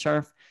 furlongs on the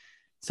turf.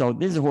 So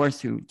this is a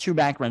horse who 2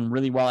 back ran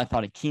really well. I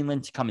thought at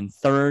Keeneland to come in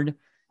 3rd.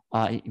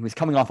 He was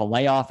coming off a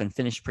layoff and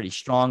finished pretty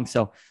strong.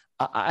 So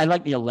I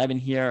like the 11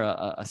 here,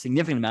 a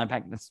significant amount. In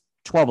fact, that's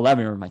 12,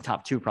 11 are my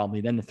top 2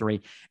 probably, then the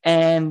 3.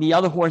 And the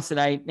other horse that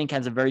I think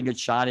has a very good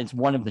shot is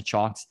one of the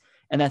chalks,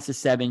 and that's the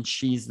 7.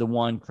 She's the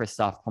 1,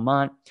 Christophe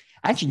Clement.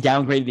 I actually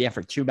downgraded the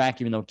effort 2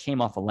 back, even though it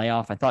came off a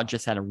layoff. I thought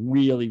just had a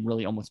really,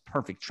 really almost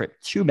perfect trip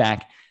 2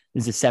 back.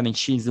 This is the 7.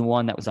 She's the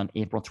 1. That was on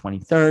April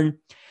 23rd.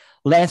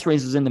 Last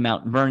race was in the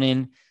Mount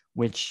Vernon,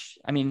 which,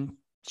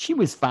 she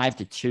was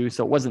 5-2,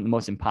 so it wasn't the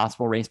most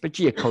impossible race, but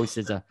Giacosa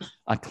is a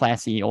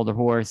classy older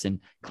horse, and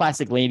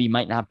Classic Lady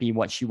might not be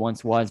what she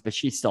once was, but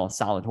she's still a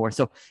solid horse.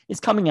 So it's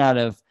coming out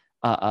of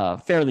a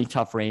fairly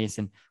tough race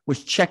and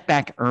was checked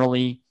back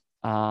early.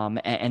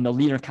 And the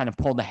leader kind of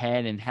pulled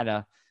ahead and had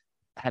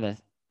to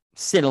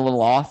sit a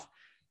little off.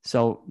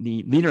 So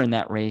the leader in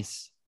that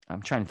race,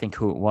 I'm trying to think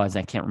who it was.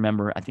 I can't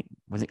remember. I think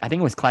it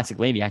was Classic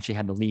Lady actually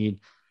had the lead.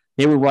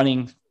 They were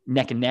running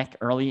neck and neck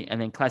early,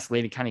 and then Classic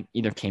Lady kind of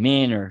either came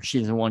in or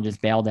she's the one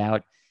just bailed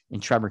out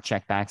and Trevor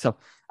checked back. So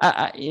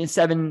in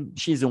 7,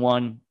 she's the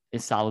 1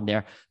 is solid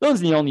there.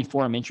 Those are the only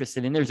 4 I'm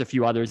interested in. There's a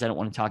few others I don't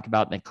want to talk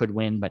about that could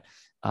win, but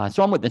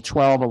so I'm with the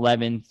 12,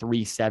 11,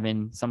 3,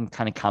 7, some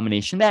kind of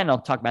combination of that, and I'll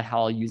talk about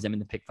how I'll use them in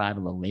the pick 5 a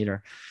little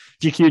later.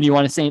 GQ, do you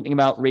want to say anything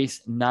about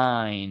race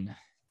 9?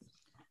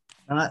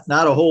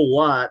 Not a whole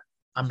lot.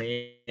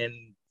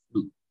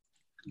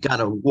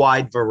 Got a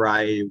wide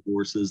variety of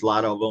horses, a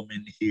lot of them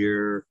in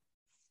here.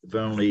 I've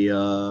only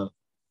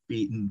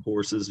beaten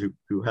horses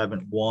who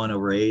haven't won a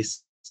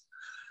race.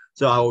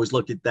 So I always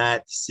look at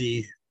that to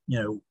see,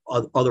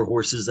 other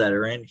horses that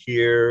are in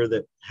here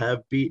that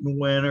have beaten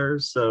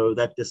winners. So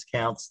that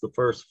discounts the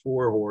first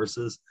 4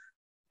 horses.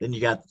 Then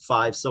you got the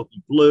 5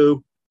 Silky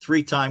Blue,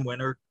 3-time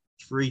winner,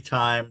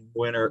 3-time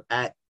winner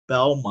at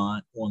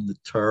Belmont on the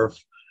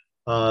turf.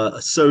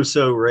 A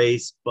so-so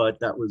race, but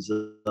that was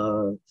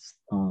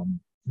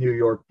New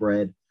York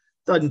bred.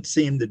 Doesn't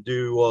seem to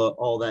do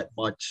all that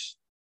much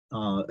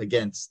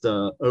against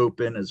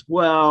Open as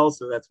well,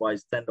 so that's why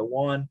it's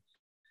 10-1.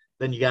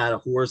 Then you got a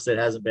horse that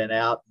hasn't been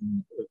out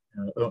in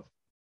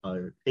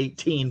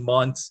 18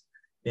 months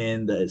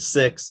in the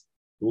 6,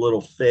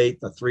 Little Faith,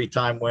 a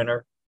 3-time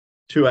winner,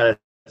 2 out of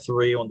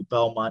 3 on the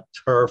Belmont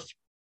turf.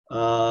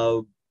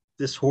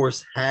 This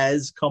horse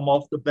has come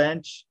off the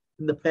bench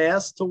in the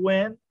past to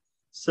win,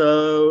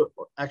 so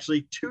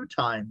actually 2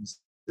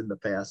 times in the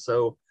past.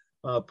 So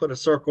put a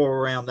circle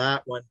around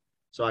that one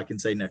so I can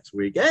say next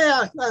week,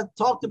 yeah, I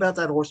talked about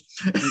that horse.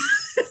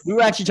 We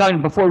were actually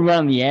talking before we went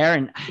on the air,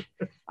 and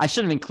I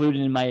should have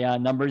included in my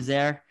numbers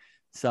there.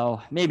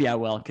 So maybe I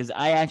will, because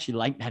I actually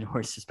like that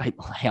horse despite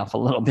the layoff a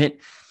little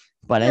bit.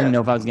 But I didn't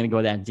know if I was going to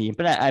go that deep,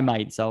 but I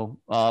might. So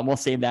we'll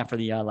save that for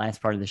the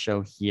last part of the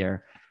show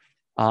here.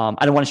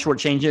 I don't want to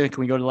shortchange it.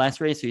 Can we go to the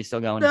last race? Or are you still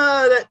going?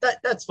 No,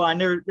 that's fine.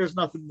 There's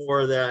nothing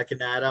more that I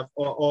can add.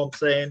 All I'm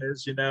saying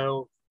is,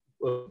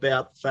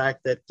 about the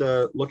fact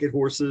that look at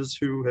horses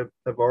who have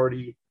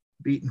already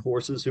beaten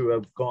horses who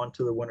have gone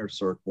to the winner's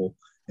circle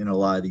in a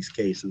lot of these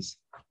cases.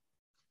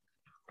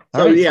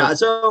 So right, yeah,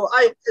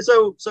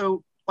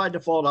 so by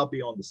default I'll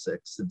be on the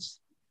 6 since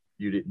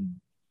you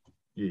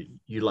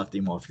left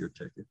him off your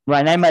ticket. Right,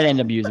 and I might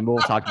end up using, but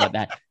we'll talk about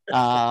that.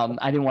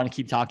 I didn't want to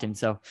keep talking.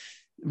 So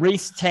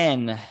race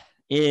 10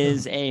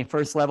 is a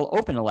first level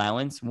open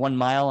allowance, 1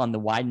 mile on the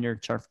Widener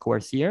turf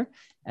course here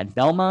at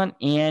Belmont.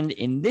 And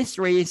in this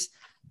race,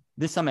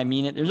 this time I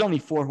mean it, there's only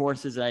 4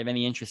 horses that I have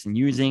any interest in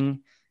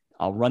using.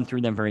 I'll run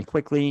through them very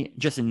quickly,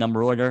 just in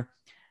number order.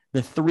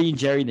 The 3,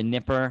 Jerry the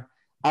Nipper.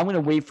 I'm going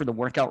to wait for the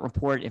workout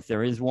report if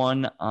there is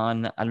one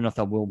on. I don't know if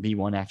there will be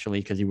one actually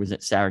because he was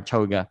at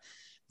Saratoga.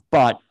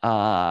 But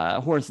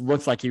horse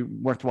looks like he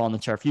worked well on the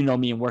turf. You know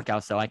me in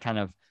workouts, so I kind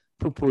of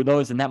poo-poo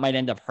those, and that might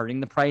end up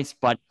hurting the price.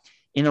 But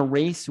in a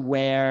race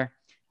where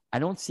I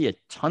don't see a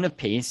ton of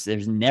pace,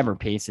 there's never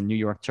pace in New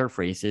York turf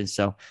races.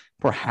 So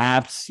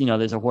perhaps,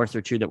 there's a horse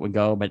or 2 that would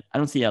go, but I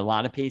don't see a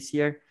lot of pace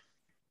here.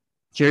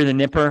 Jerry the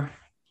Nipper,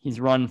 he's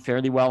run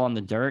fairly well on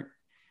the dirt.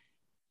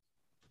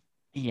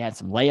 he had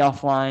some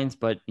layoff lines,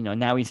 but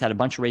now he's had a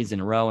bunch of races in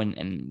a row,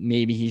 and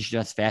maybe he's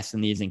just fast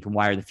in these and can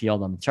wire the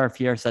field on the turf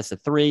here. So that's a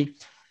 3.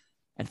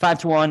 At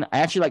 5-1, I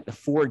actually like the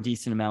 4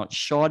 decent amount.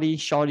 Shorty.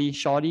 That's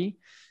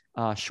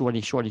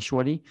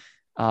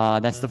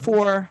the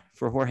 4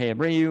 for Jorge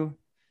Abreu.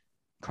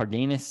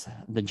 Cardenas,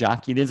 the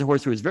jockey. There's a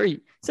horse who is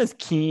says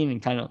keen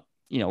and kind of,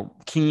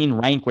 keen,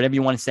 rank, whatever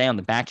you want to say, on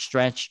the back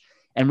stretch,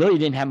 and really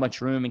didn't have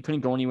much room and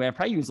couldn't go anywhere.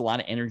 Probably used a lot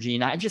of energy.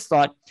 And I just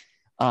thought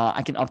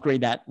I can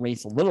upgrade that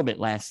race a little bit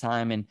last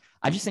time. And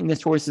I just think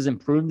this horse has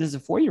improved as a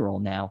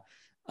 4-year-old now.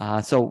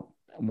 So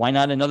why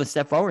not another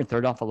step forward,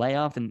 third off a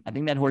layoff? And I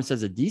think that horse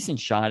has a decent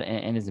shot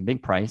and is a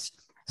big price.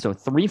 So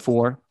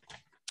 3-4.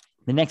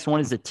 The next one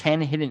is a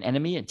 10 Hidden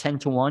Enemy at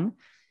 10-1.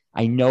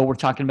 I know we're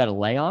talking about a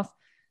layoff.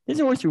 This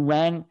is a horse who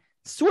ran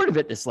sort of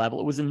at this level.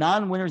 It was a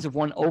non-winners of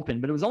one Open,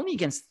 but it was only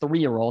against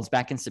 3-year-olds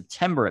back in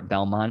September at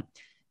Belmont,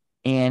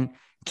 and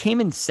came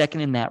in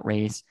second in that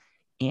race.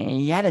 And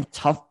he had a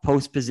tough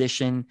post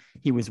position.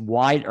 He was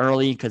wide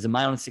early because a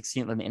mile and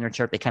 16th on the inner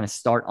turf, they kind of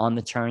start on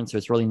the turn. So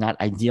it's really not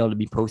ideal to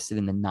be posted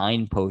in the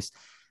 9 post.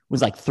 It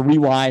was like 3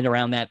 wide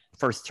around that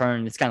first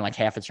turn. It's kind of like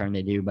half a turn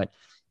they do,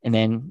 and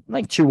then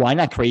like 2 wide,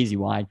 not crazy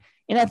wide.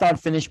 And I thought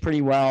finished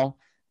pretty well.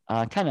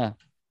 Kind of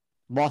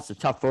lost a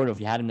tough photo if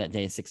you had him that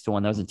day at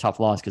 6-1. That was a tough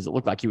loss because it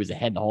looked like he was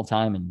ahead the whole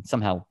time and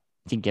somehow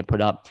didn't get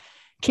put up.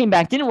 Came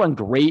back, didn't run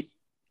great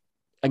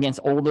against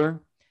Older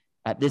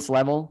at this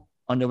level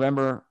on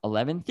November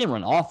 11th. Didn't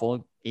run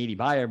awful, 80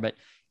 buyer, but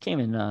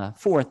came in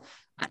 4th.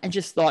 I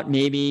just thought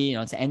maybe,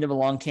 it's the end of a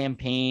long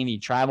campaign. He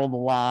traveled a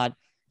lot.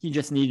 He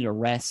just needed a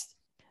rest.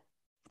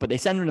 But they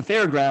send him to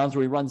Fairgrounds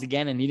where he runs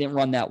again, and he didn't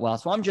run that well.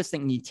 So I'm just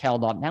thinking he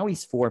tailed off. Now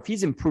he's 4. If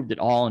he's improved at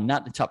all and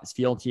not the toughest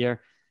field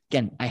here,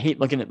 again, I hate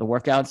looking at the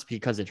workouts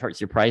because it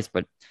hurts your price,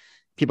 but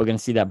people are going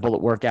to see that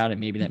bullet workout, and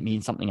maybe that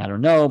means something. I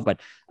don't know, but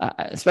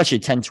especially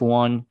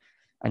 10-1.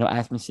 I know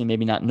Asmussen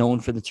maybe not known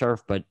for the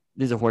turf, but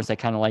this is a horse I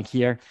kind of like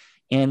here.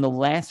 And the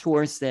last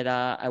horse that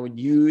I would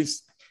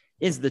use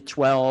is the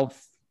 12,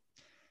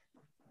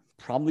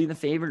 probably the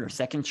favorite or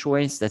second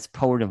choice. That's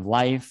Poet of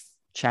Life,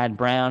 Chad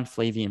Brown,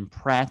 Flavian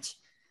Pratt.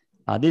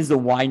 This is the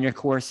Widener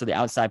course, so the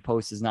outside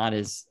post is not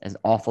as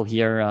awful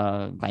here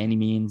by any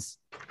means.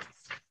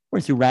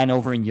 Horse who ran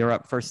over in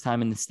Europe, first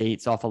time in the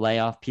States off a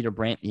layoff. Peter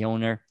Brandt, the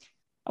owner.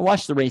 I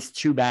watched the race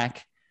 2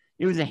 back.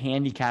 It was a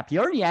handicap. He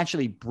already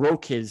actually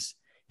broke his,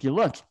 if you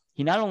look,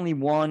 he not only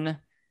won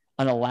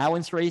an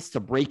allowance race to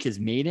break his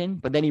maiden,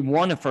 but then he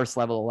won a first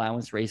level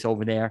allowance race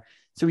over there.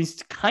 So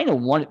he's kind of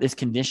won at this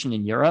condition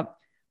in Europe,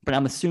 but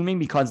I'm assuming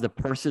because the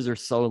purses are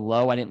so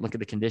low, I didn't look at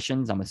the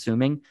conditions. I'm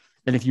assuming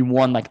that if you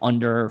won like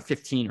under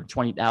 15 or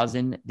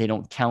 20,000, they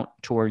don't count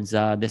towards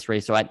this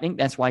race. So I think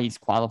that's why he's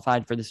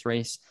qualified for this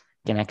race.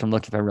 Again, I can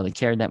look if I really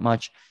cared that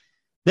much.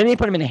 Then they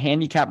put him in a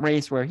handicap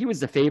race where he was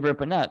the favorite,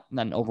 but not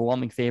an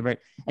overwhelming favorite.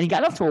 And he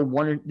got off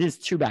to this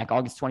is 2 back,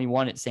 August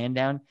 21 at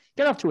Sandown.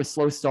 Got off to a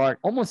slow start,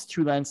 almost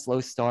 2 lengths slow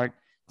start.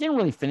 Didn't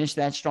really finish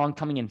that strong,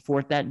 coming in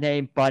 4th that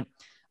day, but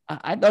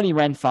I thought he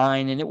ran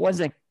fine. And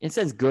it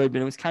says good,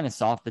 but it was kind of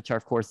soft, the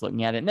turf course,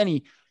 looking at it. And then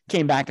he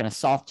came back on a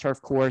soft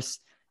turf course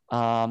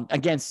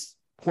against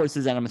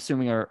horses that I'm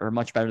assuming are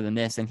much better than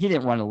this. And he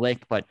didn't run a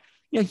lick, but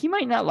he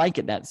might not like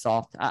it that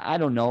soft. I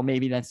don't know.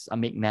 Maybe I'm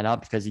making that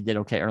up because he did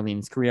okay early in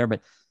his career, but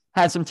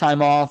had some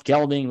time off,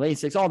 gelding,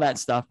 Lasix, all that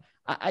stuff.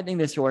 I think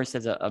this horse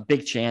has a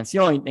big chance. The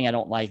only thing I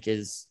don't like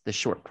is the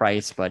short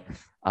price, but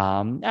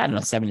I don't know,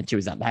 7-2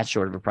 is not that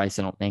short of a price,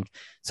 I don't think.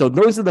 So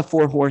those are the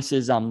 4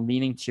 horses I'm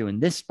leaning to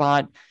in this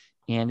spot.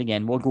 And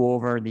again, we'll go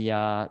over the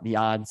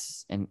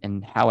odds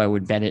and how I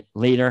would bet it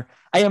later.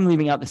 I am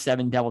leaving out the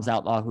 7 Devil's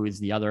Outlaw, who is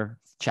the other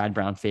Chad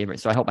Brown favorite.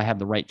 So I hope I have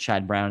the right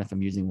Chad Brown if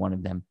I'm using one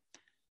of them.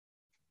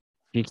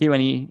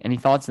 GQ, any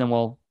thoughts? And then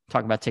we'll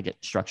talk about ticket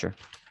structure.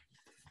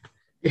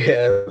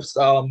 Yes.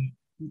 No,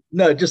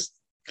 just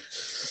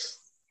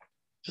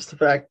the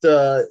fact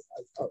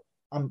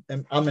I'm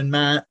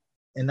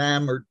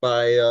enamored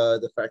by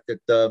the fact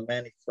that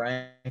Manny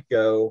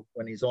Franco,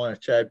 when he's on a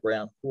Chad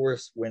Brown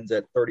horse, wins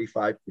at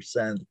 35% of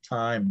the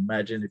time.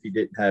 Imagine if he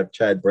didn't have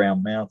Chad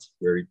Brown mounts,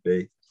 where he'd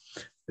be.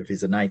 If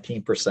he's a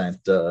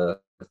 19%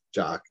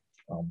 jock,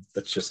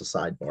 that's just a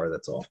sidebar.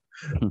 That's all.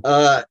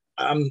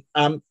 I'm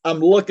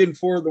looking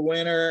for the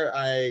winner.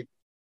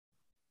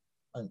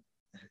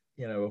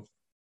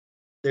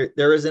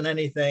 There isn't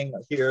anything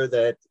here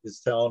that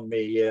is telling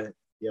me,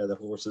 the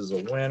horse is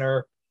a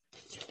winner.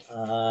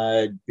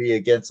 I'd be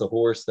against a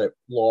horse that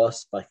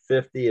lost by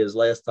 50 his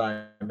last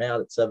time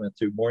out at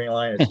 7-2 morning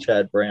line. It's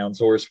Chad Brown's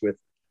horse with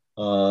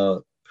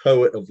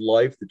Poet of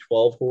Life, the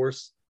 12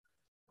 horse.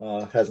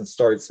 Hasn't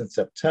started since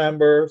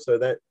September, so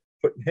that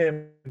putting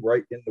him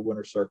right in the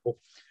winner circle.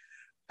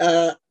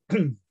 I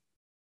don't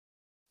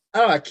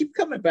know, I keep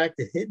coming back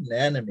to Hidden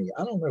Enemy.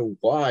 I don't know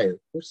why. The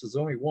horse has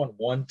only won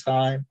 1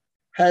 time,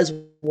 has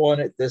won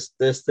at this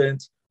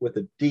distance with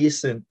a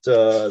decent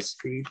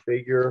speed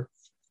figure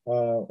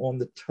on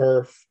the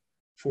turf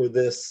for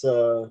this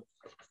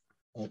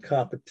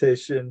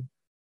competition.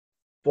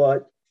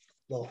 But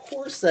the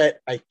horse that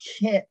I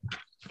can't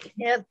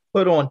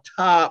put on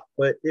top,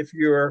 but if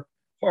you're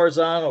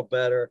horizontal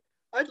better,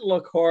 I'd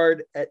look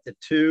hard at the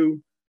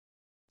 2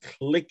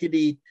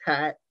 Clickety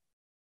Tat,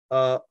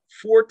 4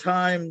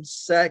 times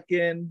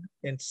second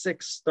and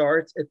 6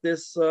 starts at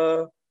this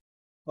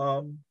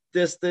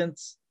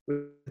distance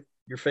with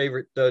your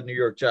favorite New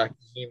York jockey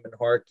Heman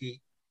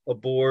Harkey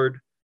aboard.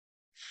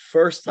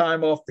 First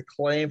time off the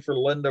claim for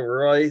Linda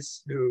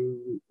Rice,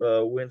 who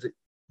wins at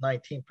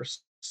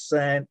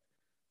 19%.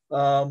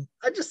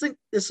 I just think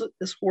this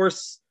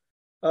horse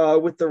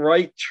with the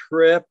right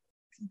trip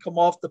can come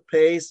off the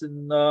pace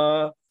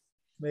and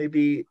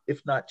maybe,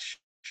 if not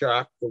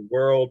shock the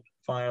world,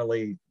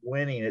 finally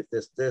winning at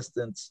this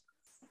distance.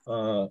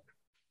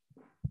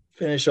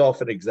 Finish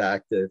off an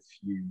exacta if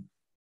you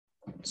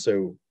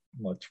so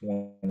much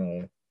want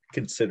to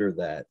consider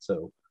that.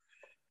 So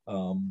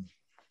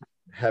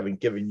haven't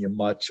given you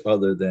much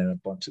other than a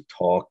bunch of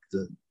talk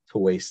to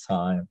waste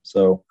time.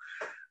 So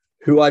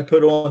who I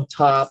put on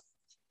top?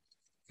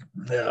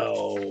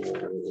 No,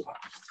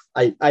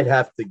 I'd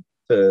have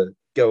to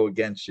go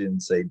against you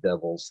and say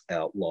Devil's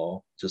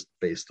Outlaw, just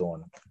based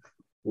on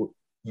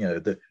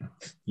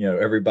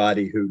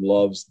everybody who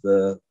loves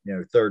the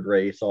third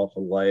race off a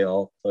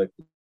layoff type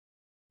of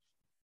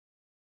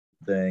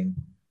thing.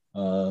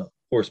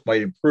 Horse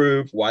might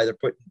improve. Why they're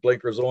putting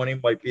blinkers on him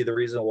might be the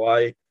reason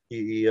why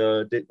he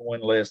didn't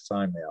win last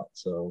time out.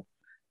 So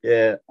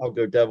yeah, I'll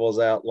go Devil's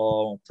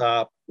Outlaw on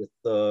top with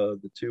the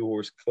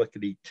 2-horse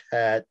Clickety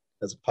Tat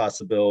as a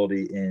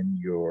possibility in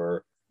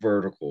your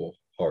vertical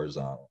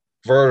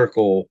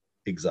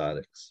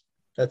exotics.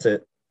 That's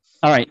it.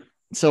 All right.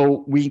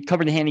 So we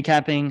covered the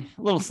handicapping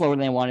a little slower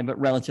than I wanted, but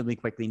relatively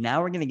quickly.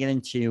 Now we're going to get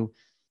into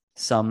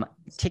some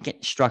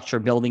ticket structure,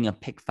 building a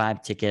pick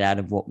 5 ticket out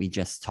of what we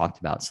just talked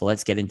about. So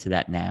let's get into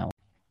that now.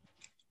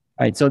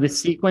 All right. So the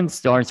sequence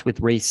starts with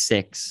race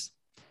 6.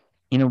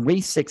 In a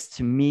race 6,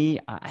 to me,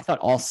 I thought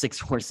all 6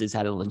 horses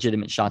had a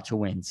legitimate shot to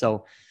win.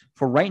 So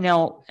for right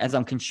now, as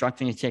I'm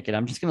constructing a ticket,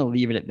 I'm just going to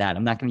leave it at that.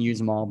 I'm not going to use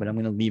them all, but I'm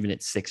going to leave it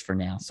at 6 for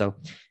now. So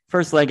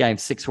first leg, I have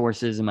 6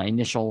 horses in my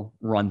initial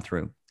run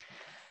through.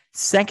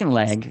 Second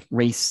leg,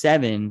 race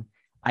 7,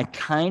 I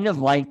kind of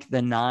like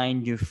the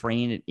 9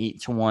 Dufresne at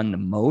 8-1 the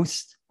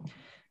most.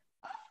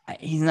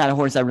 He's not a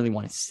horse I really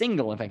want to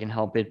single if I can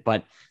help it,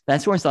 but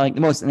that's the horse I like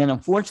the most. And then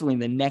unfortunately,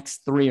 the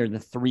next 3 are the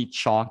 3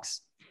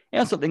 chalks. I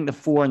also think the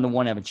 4 and the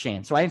 1 have a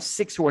chance. So I have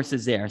 6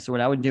 horses there. So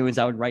what I would do is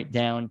I would write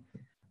down,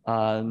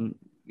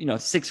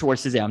 6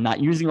 horses there. I'm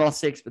not using all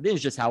 6, but this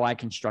is just how I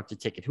construct a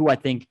ticket. Who I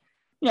think,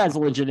 has a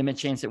legitimate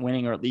chance at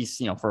winning, or at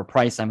least, for a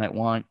price I might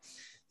want.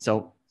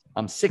 So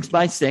I'm 6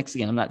 by 6.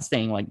 Again, I'm not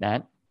staying like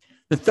that.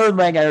 The third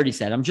leg, I already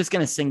said, I'm just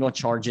going to single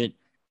charge it.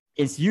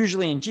 It's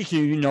usually in GQ,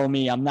 you know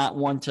me, I'm not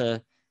one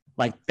to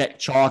bet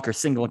chalk or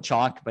single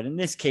chalk. But in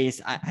this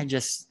case, I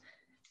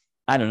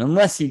don't know,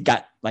 unless he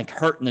got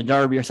hurt in the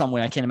Derby or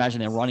somewhere, I can't imagine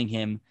they're running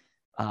him.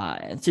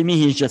 To me,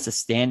 he's just a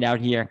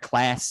standout here.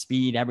 Class,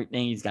 speed,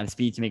 everything. He's got a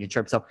speed to make a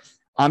trip. So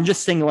I'm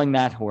just singling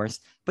that horse.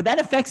 But that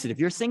affects it. If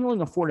you're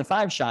singling a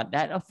 4-5 shot,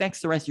 that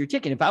affects the rest of your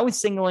ticket. If I was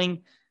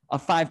singling a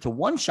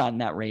 5-1 shot in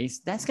that race,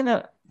 that's going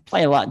to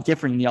play a lot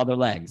different in the other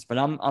legs. But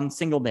I'm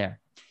single there.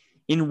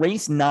 In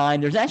race 9,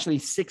 there's actually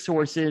 6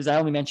 horses. I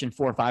only mentioned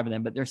 4 or 5 of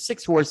them, but there's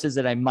 6 horses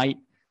that I might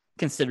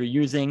consider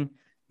using.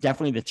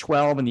 Definitely the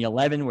 12 and the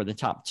 11 were the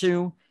top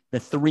 2, the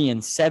 3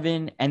 and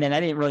 7. And then I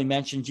didn't really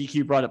mention,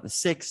 GQ brought up the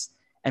 6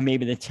 and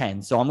maybe the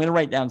 10. So I'm going to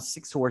write down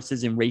 6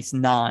 horses in race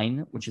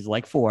 9, which is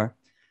like 4,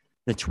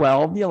 the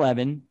 12, the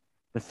 11,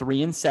 the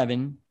 3 and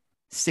 7,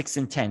 6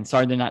 and 10.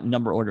 Sorry, they're not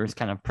number order. It's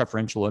kind of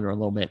preferential order a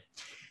little bit.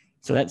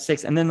 So that's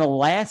 6. And then the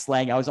last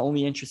leg, I was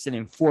only interested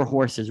in 4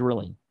 horses,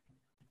 really.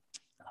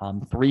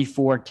 3,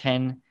 4,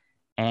 10,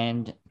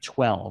 and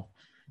 12.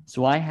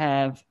 So I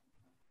have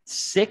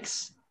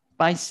 6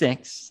 by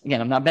 6.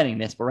 Again, I'm not betting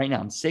this, but right now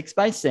I'm 6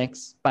 by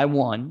 6, by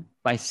 1,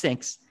 by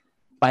 6,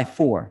 by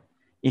 4.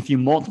 If you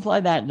multiply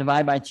that and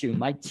divide by 2,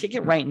 my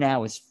ticket right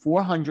now is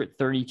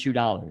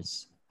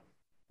 $432.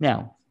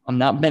 Now, I'm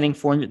not betting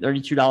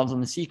 $432 on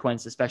the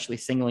sequence, especially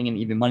singling an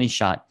even money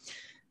shot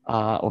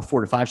or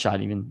 4-5 shot,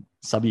 even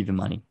sub-even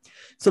money.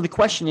 So the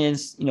question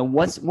is,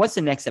 what's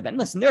the next step? And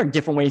listen, there are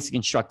different ways to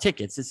construct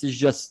tickets. This is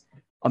just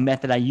a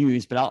method I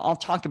use, but I'll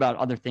talk about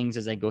other things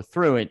as I go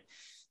through it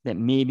that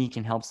maybe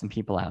can help some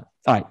people out.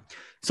 All right.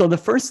 So the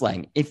first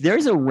leg, if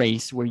there's a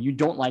race where you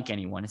don't like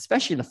anyone,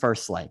 especially the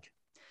first leg,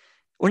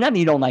 or not that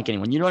you don't like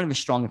anyone, you don't have a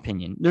strong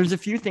opinion, there's a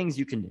few things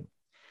you can do.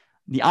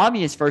 The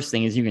obvious first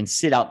thing is you can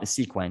sit out the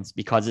sequence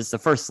because it's the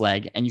first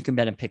leg and you can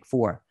bet a pick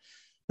 4.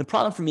 The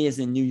problem for me is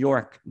in New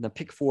York, the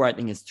pick 4, I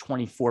think, is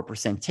 24%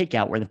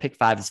 takeout, where the pick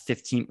 5 is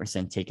 15%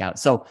 takeout.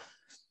 So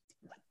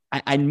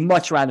I'd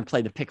much rather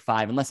play the pick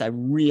 5 unless I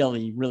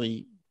really,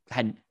 really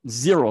had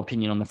zero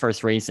opinion on the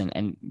first race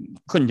and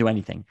couldn't do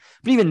anything.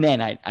 But even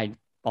then,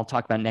 I'll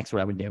talk about next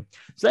what I would do.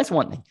 So that's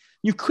one thing.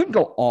 You could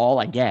go all,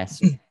 I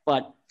guess,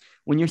 but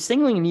when you're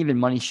singling an even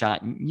money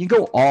shot, you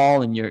go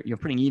all and you're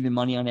putting even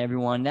money on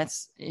everyone.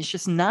 It's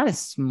just not a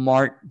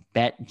smart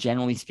bet,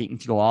 generally speaking,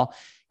 to go all.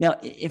 Now,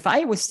 if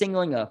I was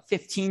singling a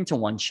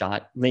 15-1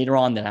 shot later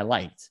on that I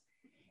liked,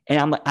 and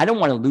I'm like, I don't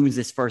want to lose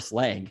this first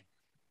leg,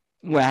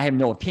 where I have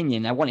no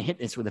opinion. I want to hit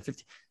this with a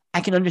 50.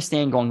 I can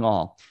understand going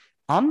all.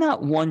 I'm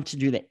not one to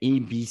do the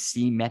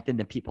ABC method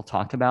that people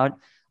talk about.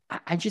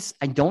 I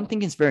don't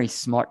think it's very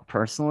smart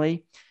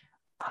personally.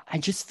 I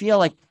just feel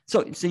like,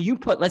 so you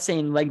put, let's say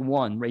in leg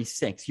 1, race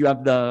 6, you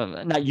have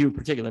not you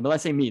particularly, but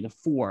let's say me, the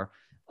 4,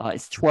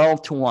 it's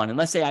 12-1. And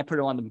let's say I put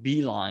it on the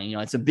B line,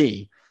 it's a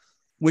B,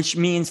 which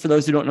means for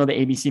those who don't know the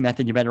ABC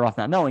method, you're better off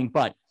not knowing,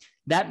 but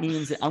that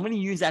means that I'm going to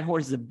use that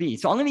horse as a B.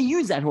 So I'm going to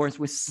use that horse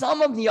with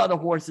some of the other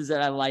horses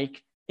that I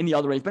like in the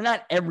other race, but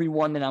not every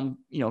one that I'm,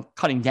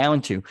 cutting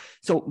down to.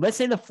 So let's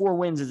say the 4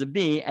 wins as a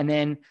B, and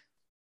then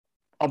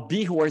a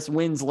B horse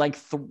wins like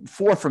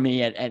 4 for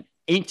me at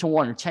 8-1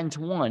 or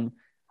 10-1.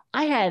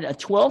 I had a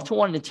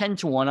 12-1 and a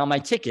 10-1 on my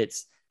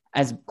tickets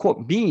as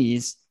quote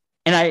B's,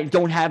 and I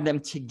don't have them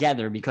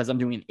together because I'm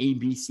doing an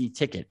ABC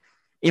ticket.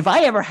 If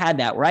I ever had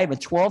that where I have a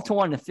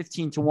 12-1 and a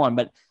 15-1,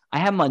 but I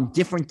have them on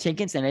different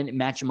tickets and I didn't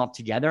match them up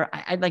together,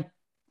 I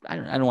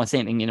don't want to say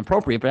anything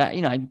inappropriate, but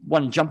I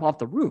want to jump off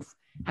the roof.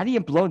 How do you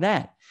blow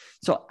that?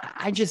 So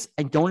I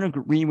don't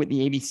agree with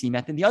the ABC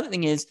method. The other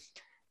thing is,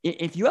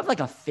 if you have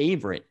like a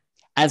favorite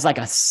as like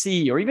a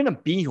C or even a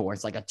B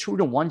horse, like a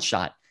 2-1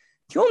 shot,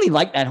 if you only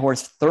like that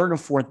horse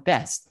 3rd or 4th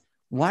best,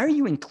 why are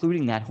you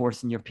including that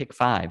horse in your pick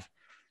 5?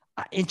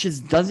 It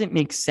just doesn't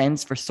make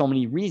sense for so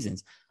many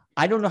reasons.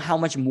 I don't know how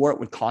much more it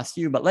would cost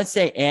you, but let's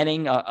say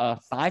adding a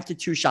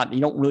 5-2 shot that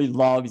you don't really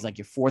love is like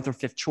your 4th or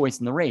 5th choice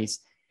in the race.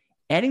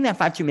 Adding that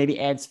 5-2 maybe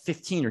adds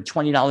 $15 or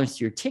 $20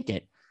 to your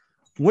ticket.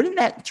 Wouldn't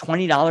that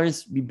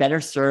 $20 be better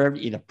served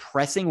either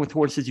pressing with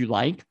horses you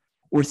like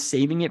or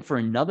saving it for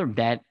another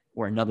bet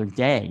or another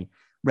day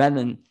rather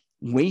than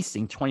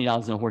wasting $20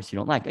 on a horse you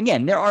don't like?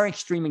 Again, there are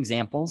extreme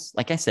examples.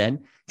 Like I said,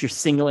 if you're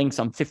singling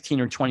some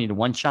 15 or 20 to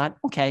 1 shot,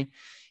 okay.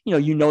 The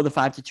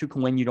 5-2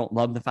 can win. You don't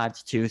love the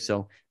 5-2.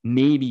 So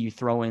maybe you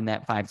throw in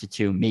that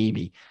 5-2,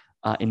 maybe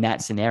in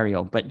that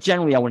scenario. But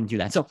generally, I wouldn't do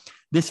that. So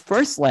this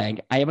first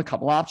leg, I have a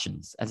couple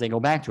options as I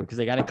go back to it because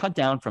I got to cut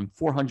down from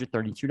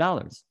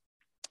 $432.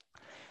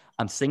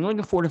 I'm singling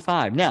a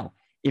 4-5. Now,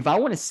 if I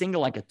want to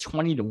single like a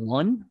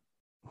 20-1,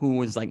 who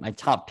was like my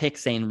top pick,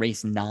 say in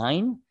race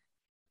 9,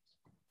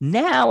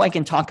 now I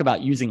can talk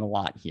about using a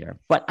lot here.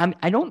 But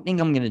I don't think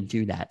I'm going to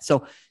do that.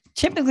 So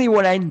typically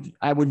what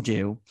I would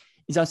do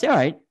is I'll say, all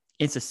right,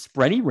 it's a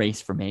spready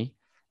race for me,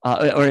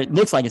 or it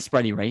looks like a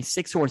spready race,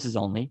 6 horses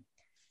only.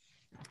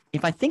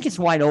 If I think it's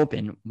wide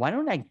open, why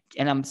don't I,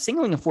 and I'm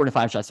singling a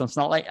 4-5 shot, so it's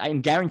not like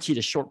I'm guaranteed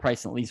a short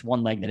price in at least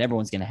one leg that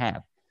everyone's going to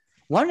have.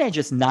 Why don't I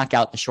just knock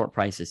out the short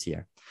prices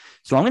here?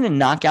 So I'm going to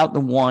knock out the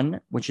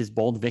 1, which is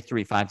Bold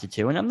Victory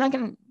 5-2, and I'm not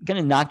going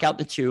to knock out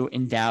the 2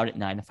 Endowed at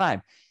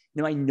 9-5.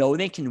 Now I know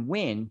they can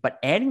win, but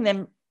adding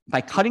them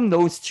by cutting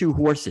those 2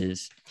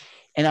 horses,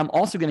 and I'm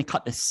also going to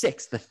cut the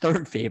 6, the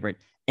 3rd favorite,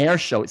 Air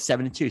Show at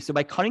 7-2. So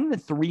by cutting the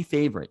 3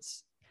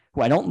 favorites,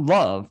 who I don't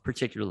love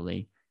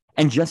particularly,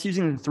 and just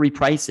using the 3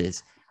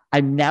 prices,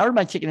 I've narrowed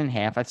my ticket in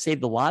half. I've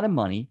saved a lot of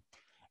money.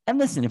 And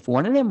listen, if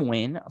one of them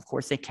win, of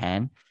course they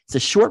can. It's a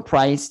short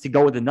price to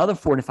go with another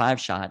 4-5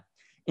 shot.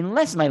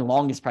 Unless my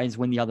longest price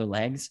win the other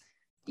legs.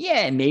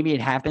 Yeah, maybe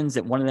it happens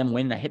that one of them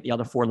win and I hit the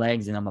other 4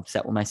 legs and I'm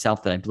upset with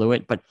myself that I blew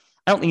it. But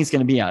I don't think it's going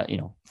to be a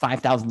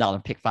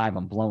 $5,000 pick 5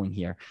 I'm blowing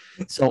here.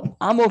 So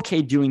I'm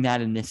okay doing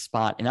that in this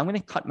spot. And I'm going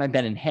to cut my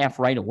bet in half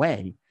right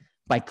away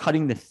by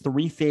cutting the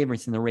 3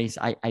 favorites in the race.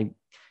 I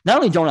not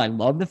only don't I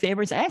love the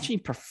favorites, I actually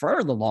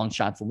prefer the long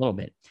shots a little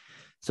bit.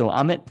 So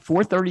I'm at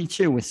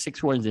 432 with 6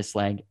 horses this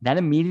leg. That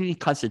immediately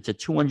cuts it to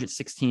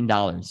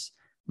 $216,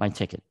 my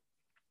ticket.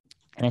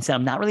 And I said,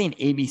 I'm not really an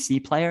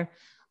ABC player.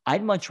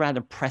 I'd much rather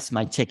press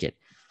my ticket.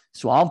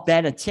 So I'll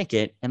bet a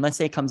ticket, and let's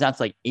say it comes out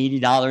to like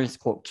 $80,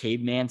 quote,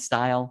 caveman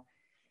style.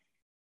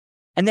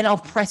 And then I'll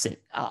press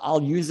it.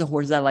 I'll use the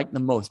horse I like the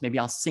most. Maybe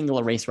I'll single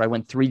a race where I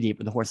went 3 deep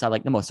with the horse I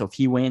like the most. So if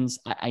he wins,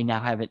 I now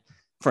have it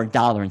for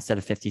 $1 instead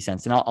of 50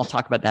 cents. And I'll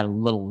talk about that a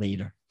little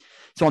later.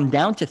 So I'm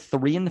down to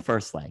 3 in the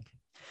first leg.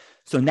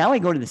 So now I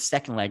go to the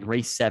second leg,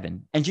 race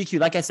 7. And GQ,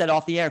 like I said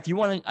off the air, if you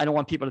want to, I don't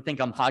want people to think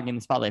I'm hogging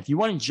the spotlight. If you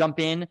want to jump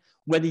in,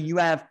 whether you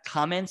have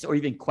comments or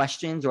even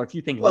questions, or if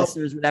you think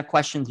listeners would have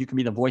questions, you can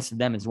be the voice of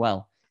them as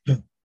well.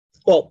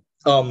 Well,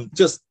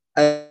 just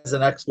as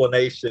an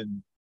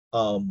explanation,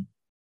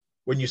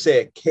 when you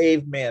say a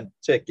caveman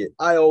ticket,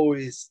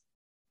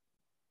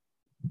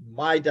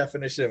 my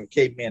definition of a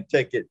caveman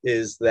ticket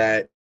is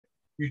that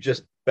you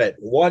just bet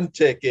 1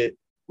 ticket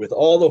with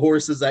all the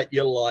horses that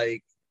you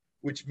like,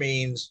 which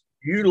means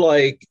you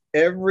like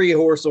every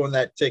horse on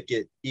that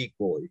ticket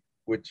equally,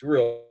 which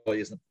really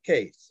isn't the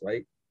case,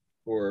 right?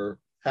 Or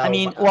how?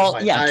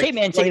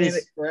 Caveman ticket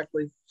is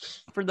correctly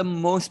for the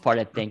most part,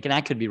 I think, and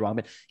I could be wrong,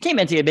 but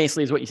caveman ticket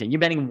basically is what you said. You're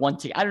betting 1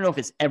 ticket. I don't know if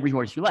it's every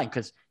horse you like,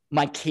 because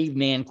my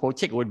caveman quote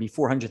ticket would be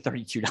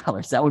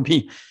 $432. That would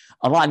be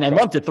a lot, and I'd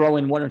love to throw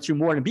in 1 or 2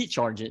 more to beat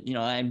charge it,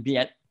 and be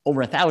at over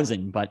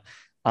 1,000, but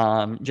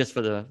just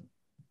for the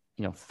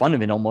fun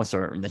of it almost,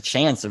 or the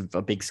chance of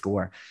a big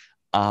score.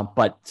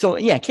 But so,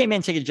 yeah,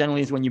 caveman ticket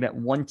generally is when you bet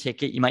 1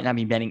 ticket. You might not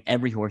be betting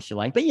every horse you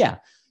like, but yeah,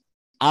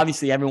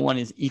 obviously everyone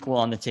is equal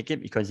on the ticket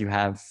because you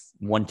have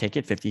 1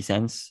 ticket, 50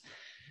 cents.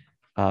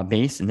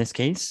 base in this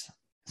case.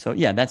 So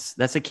yeah,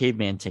 that's a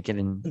caveman ticket.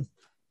 And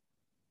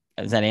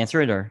does that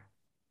answer it or?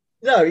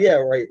 No, yeah,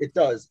 right. It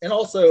does. And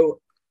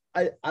also,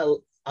 I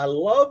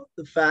love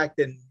the fact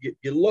that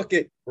you look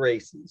at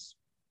races,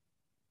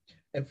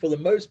 and for the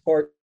most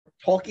part,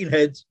 talking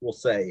heads will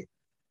say,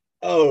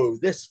 "Oh,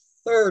 this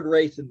third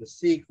race in the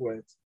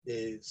sequence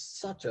is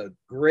such a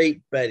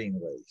great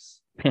betting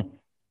race,"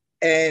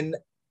 and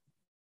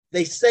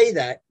they say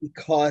that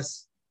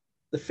because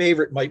the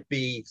favorite might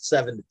be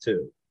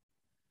 7-2.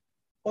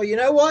 Well, you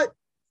know what?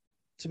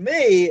 To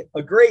me,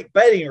 a great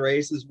betting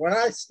race is when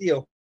I see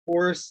a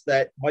horse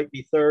that might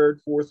be third,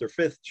 fourth, or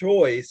fifth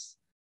choice,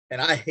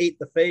 and I hate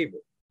the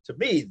favorite. To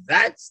me,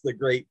 that's the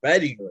great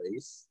betting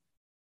race.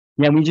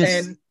 Yeah, we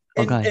just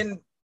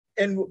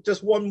and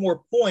just one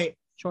more point.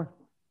 Sure.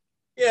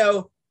 You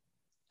know,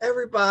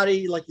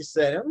 everybody, like you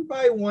said,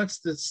 everybody wants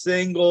to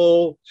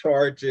single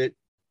charge it.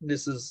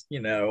 This is,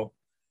 you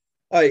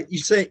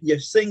say you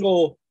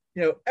single,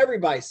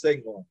 everybody's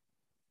single,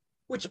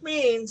 which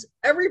means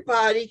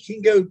everybody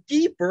can go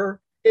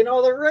deeper in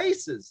other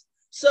races.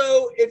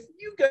 So if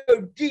you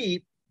go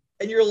deep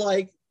and you're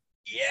like,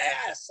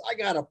 yes, I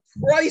got a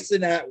price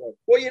in that one.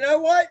 Well, you know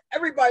what?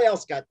 Everybody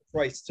else got the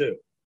price too,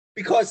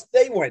 because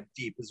they went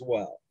deep as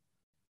well.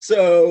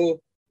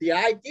 So the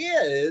idea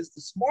is,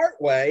 the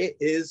smart way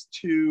is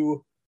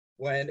to,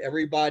 when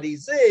everybody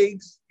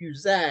zigs, you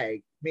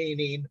zag,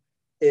 meaning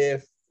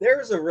if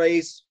there's a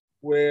race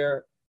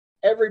where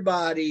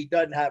everybody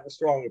doesn't have a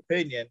strong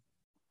opinion,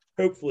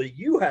 hopefully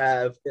you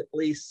have at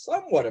least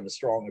somewhat of a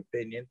strong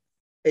opinion,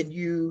 and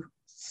you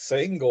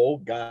single,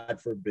 God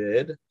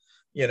forbid,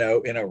 in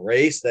a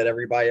race that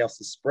everybody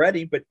else is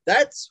spreading. But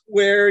that's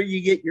where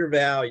you get your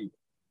value,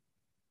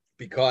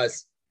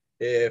 because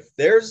if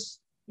there's,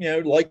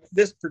 like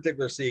this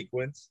particular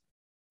sequence,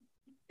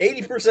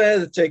 80%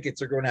 of the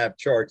tickets are going to have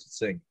charts at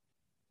single.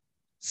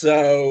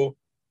 So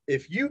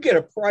if you get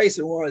a price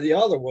in one of the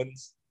other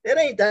ones, it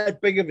ain't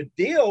that big of a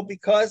deal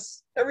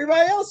because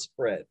everybody else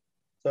spread.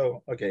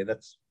 So, okay,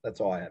 that's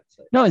all I have to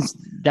say. No, it's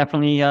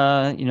definitely,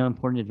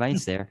 important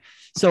advice there.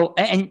 So,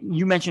 and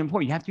you mentioned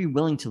important, you have to be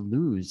willing to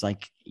lose.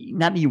 Like,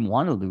 not that you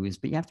want to lose,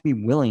 but you have to be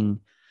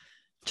willing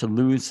to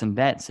lose some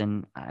bets.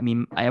 And I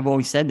mean, I have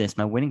always said this,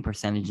 my winning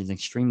percentage is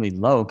extremely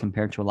low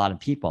compared to a lot of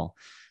people.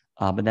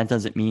 But that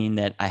doesn't mean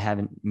that I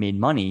haven't made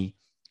money,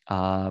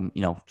 for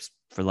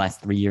the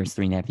last 3 years,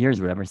 3.5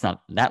 years, whatever. It's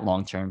not that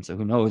long-term. So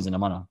who knows? And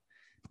I'm on a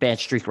bad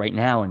streak right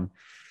now. And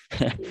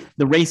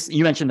the race,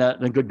 you mentioned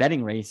the good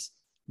betting race.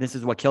 This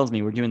is what kills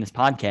me. We're doing this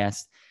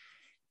podcast,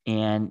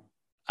 and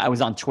I was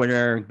on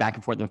Twitter back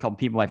and forth with a couple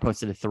people. I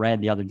posted a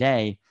thread the other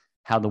day,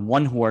 how the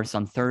one horse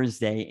on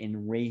Thursday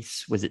in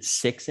race, was it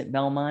 6 at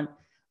Belmont,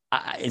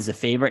 is a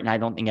favorite. And I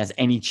don't think has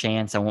any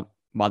chance. I won't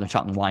bother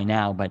talking why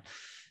now, but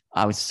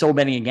I was so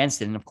betting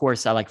against it. And of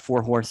course I like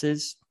 4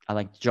 horses. I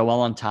like Joel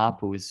on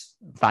top, who was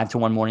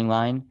 5-1 morning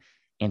line,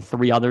 and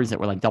 3 others that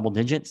were like double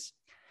digits.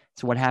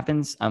 So what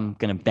happens? I'm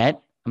going to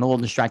bet. I'm a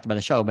little distracted by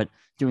the show, but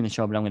I'm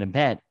going to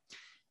bet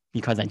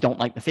because I don't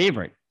like the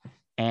favorite.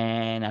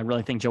 And I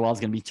really think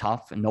Joel's going to be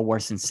tough and no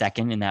worse than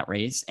second in that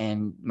race.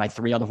 And my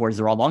 3 other horses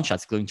are all long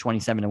shots, including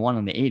 27-1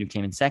 on the 8 who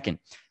came in second.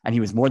 And he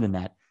was more than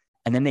that.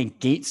 And then they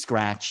gate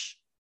scratch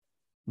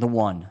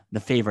the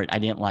favorite I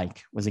didn't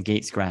like was a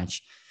gate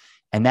scratch.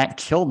 And that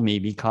killed me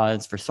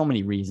because for so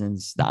many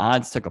reasons, the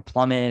odds took a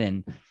plummet.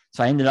 And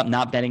so I ended up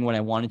not betting what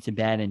I wanted to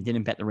bet and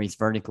didn't bet the race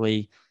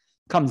vertically.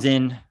 Comes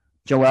in,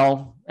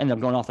 Joel ended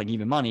up going off like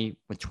even money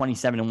with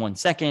 27-1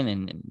 second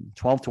and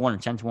 12-1 or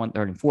 10-1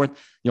 third and fourth.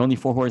 The only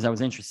 4 horses I was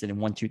interested in,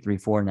 1, 2, 3,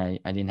 4, and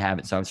I didn't have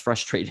it. So I was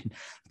frustrated.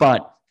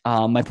 But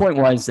my point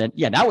was that,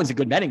 that was a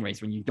good betting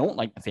race when you don't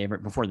like the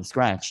favorite before the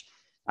scratch.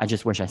 I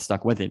just wish I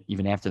stuck with it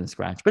even after the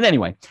scratch. But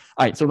anyway,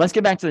 all right, so let's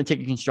get back to the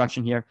ticket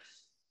construction here.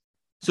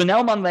 So now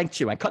I'm on leg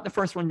 2. I cut the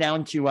first one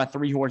down to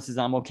 3 horses.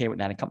 I'm okay with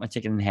that. I cut my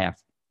ticket in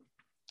half.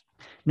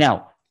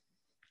 Now,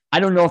 I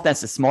don't know if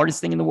that's the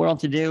smartest thing in the world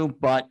to do,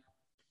 but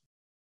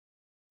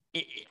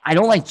I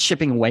don't like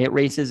chipping away at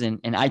races,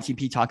 and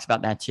ITP talks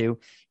about that too.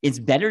 It's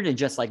better to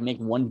just like make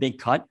one big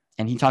cut,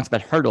 and he talks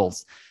about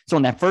hurdles. So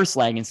in that first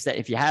leg, instead,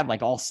 if you have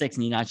like all 6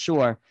 and you're not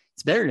sure,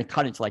 it's better to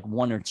cut it to like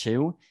 1 or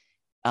 2.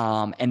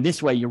 And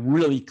this way you're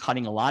really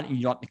cutting a lot and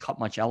you don't have to cut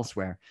much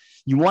elsewhere.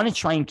 You want to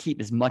try and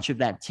keep as much of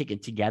that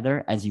ticket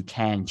together as you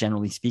can,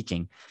 generally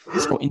speaking.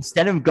 So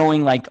instead of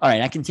going like, all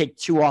right, I can take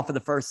 2 off of the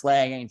first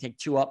leg, I can take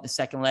 2 off the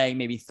second leg,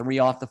 maybe 3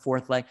 off the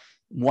fourth leg,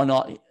 1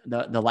 off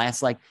the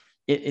last leg.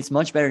 It's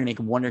much better to make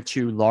 1 or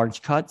 2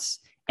 large cuts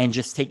and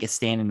just take a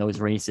stand in those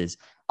races.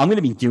 I'm going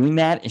to be doing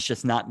that. It's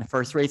just not in the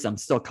first race. I'm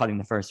still cutting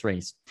the first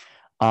race.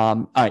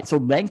 All right. So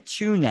leg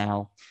 2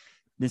 now,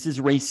 this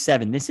is race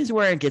 7. This is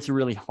where it gets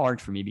really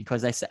hard for me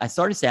because I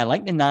started to say I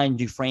like the 9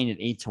 Dufresne at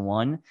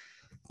 8-1,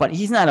 but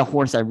he's not a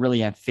horse I really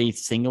have faith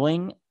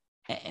singling.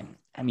 And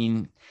I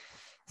mean,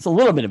 it's a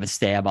little bit of a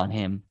stab on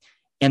him.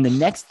 And the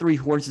next 3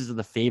 horses are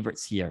the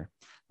favorites here.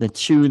 The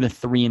 2, the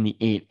 3, and the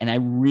 8. And I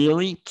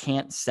really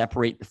can't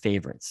separate the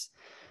favorites.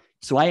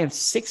 So I have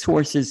 6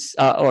 horses,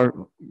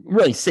 or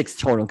really 6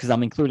 total, because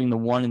I'm including the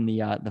 1 and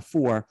the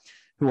 4.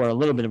 who are a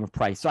little bit of a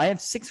price. So I have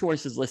 6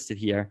 horses listed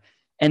here,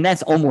 and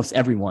that's almost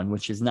everyone,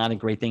 which is not a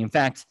great thing. In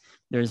fact,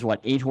 there's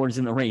 8 horses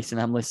in the race, and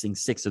I'm listing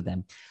 6 of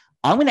them.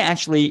 I'm going to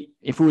actually,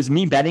 if it was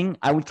me betting,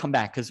 I would come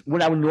back, because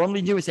what I would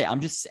normally do is say,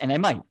 and I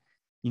might,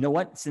 you know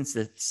what, since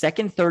the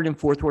second, third, and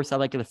fourth horse I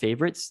like are the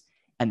favorites,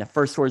 and the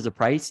first horse is the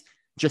price,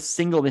 just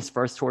single this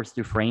first horse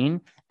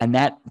Dufresne, and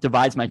that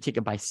divides my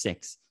ticket by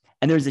 6.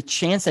 And there's a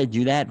chance I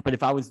do that, but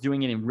if I was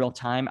doing it in real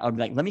time, I would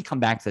be like, let me come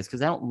back to this,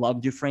 because I don't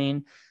love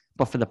Dufresne,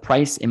 but for the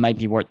price, it might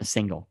be worth the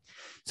single.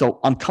 So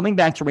I'm coming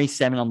back to race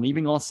 7. I'm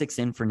leaving all 6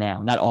 in for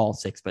now. Not all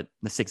 6, but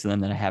the 6 of them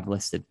that I have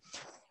listed.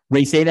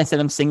 Race 8, I said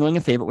I'm singling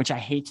a favorite, which I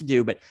hate to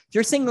do, but if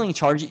you're singling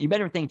Charge It, you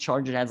better think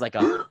Charge It has like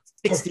a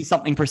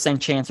 60-something%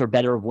 chance or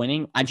better of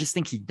winning. I just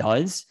think he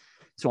does.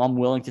 So I'm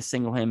willing to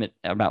single him at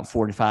about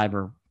 4 to 5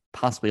 or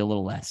possibly a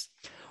little less.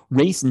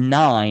 Race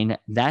 9,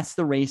 that's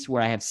the race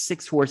where I have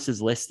 6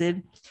 horses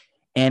listed,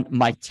 and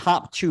my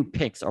top 2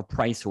 picks are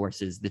price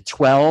horses. The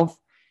 12,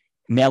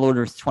 mail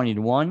order is 20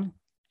 to 1,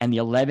 and the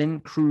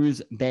 11,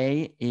 Cruz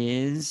Bay,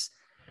 is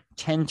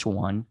 10 to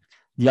 1.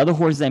 The other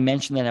horses I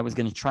mentioned that I was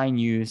going to try and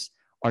use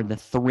are the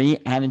 3,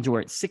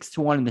 Anador at 6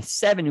 to 1, and the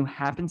 7, who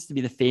happens to be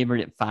the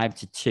favorite at 5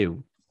 to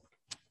 2.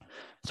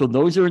 So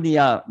those are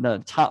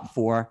the top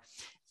 4.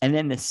 And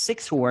then the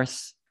 6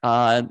 horse,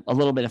 a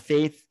little bit of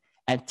faith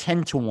at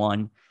 10 to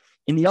 1.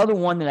 And the other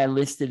one that I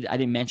listed, I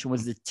didn't mention,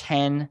 was the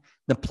 10,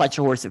 the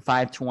Pletcher horse at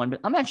 5 to 1. But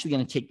I'm actually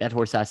going to take that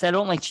horse out. I said I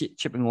don't like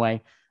chipping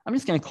away. I'm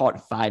just going to call it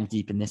 5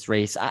 deep in this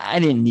race. I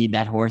didn't need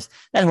that horse.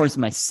 That horse is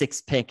my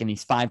 6th pick, and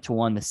he's 5 to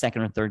 1, the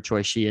second or third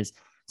choice she is.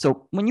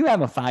 So when you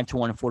have a 5 to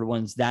 1 and 4 to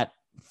 1 that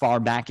far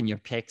back in your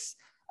picks,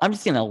 I'm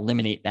just going to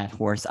eliminate that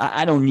horse.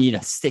 I don't need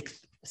a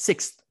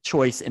sixth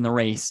choice in the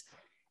race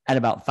at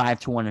about 5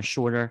 to 1 or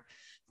shorter.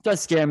 It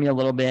does scare me a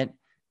little bit.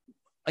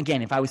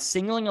 Again, if I was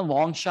singling a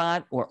long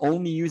shot or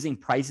only using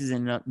prices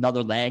in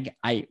another leg,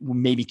 I would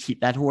maybe keep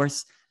that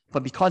horse.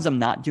 But because I'm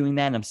not doing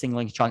that and I'm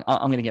singling a chalk,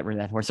 I'm going to get rid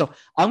of that horse. So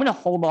I'm going to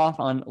hold off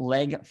on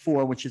leg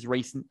 4, which is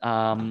race 9.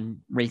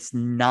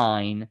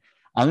 I'm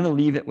going to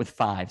leave it with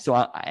 5. So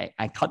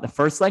I cut the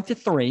first leg to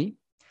 3.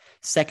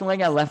 Second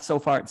leg I left so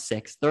far at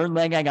 6. Third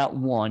leg I got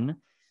 1.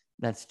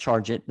 That's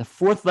Charge It. The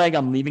fourth leg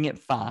I'm leaving at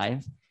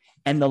 5.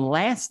 And the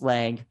last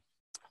leg,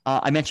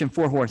 I mentioned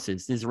 4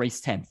 horses. This is race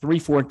 10. 3,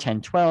 4,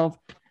 10, 12,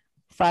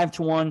 5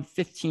 to 1,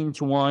 15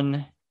 to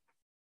 1,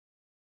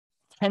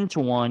 10 to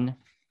 1,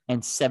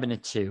 and 7 to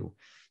 2.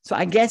 So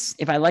I guess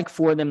if I like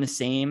 4 of them the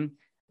same,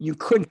 you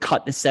could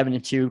cut the 7 to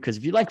 2, because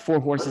if you like 4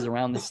 horses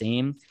around the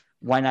same,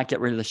 why not get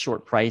rid of the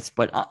short price?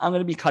 But I'm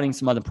going to be cutting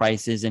some other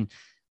prices, and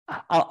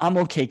I'm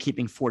okay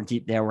keeping 4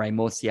 deep there where I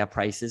mostly have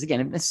prices.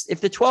 Again,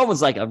 if the 12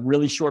 was like a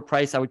really short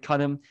price, I would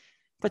cut him.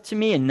 But to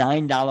me, a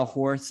 $9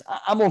 horse,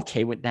 I'm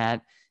okay with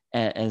that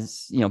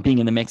as, being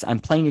in the mix. I'm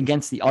playing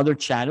against the other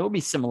Chad. It will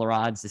be similar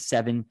odds, the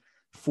 7,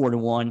 4 to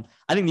 1.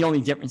 I think the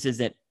only difference is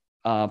that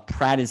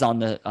Pratt is on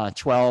the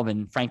 12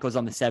 and Franco's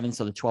on the 7,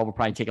 so the 12 will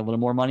probably take a little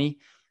more money.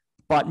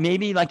 But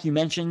maybe, like you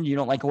mentioned, you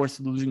don't like a horse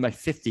losing by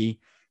 50.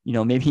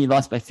 Maybe he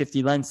lost by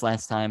 50 lengths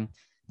last time.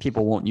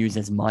 People won't use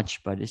as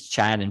much, but it's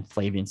Chad and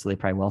Flavian, so they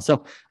probably will.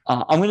 So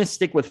I'm going to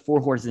stick with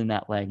 4 horses in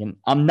that leg, and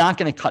I'm not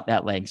going to cut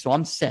that leg. So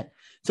I'm set.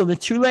 So the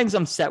 2 legs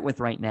I'm set with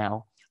right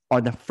now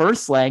are the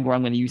first leg where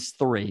I'm going to use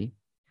 3.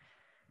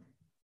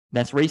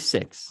 That's race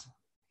 6.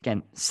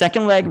 Again,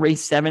 second leg,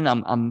 race 7,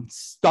 I'm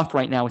stuck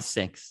right now with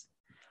 6.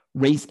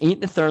 Race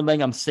 8, the third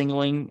leg, I'm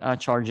singling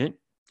Charge It.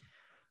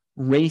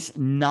 Race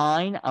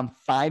 9, I'm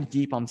 5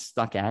 deep, I'm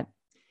stuck at.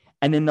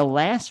 And then the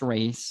last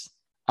race,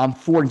 I'm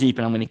 4 deep,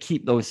 and I'm going to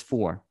keep those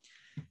 4.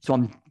 So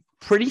I'm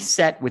pretty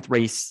set with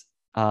race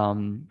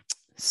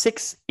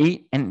 6,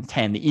 8, and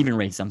 10, the even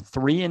race. I'm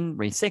 3 in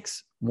race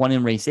 6, 1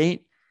 in race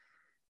 8,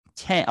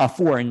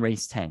 4 in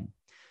race 10.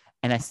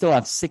 And I still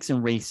have 6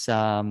 in race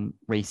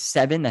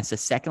 7, that's the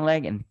second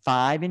leg, and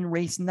 5 in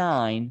race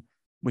 9,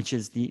 which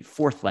is the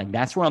fourth leg.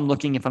 That's where I'm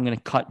looking if I'm going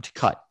to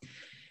cut.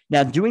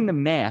 Now, doing the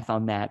math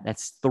on that,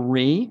 that's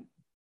 3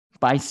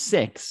 by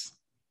 6.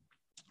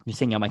 I'm just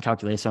saying on my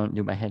calculator, so I don't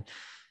do it by head.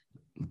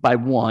 By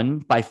 1,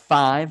 by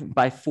 5,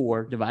 by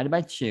 4, divided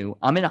by 2,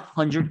 I'm at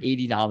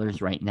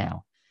 $180 right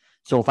now.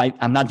 So if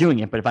I'm not doing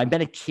it, but if I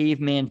bet a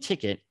caveman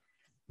ticket,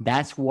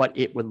 that's what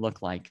it would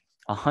look like,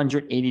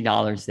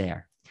 $180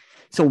 there.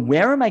 So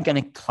where am I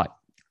going to cut?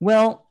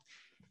 Well,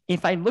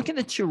 if I look at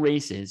the 2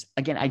 races,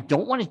 again, I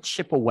don't want to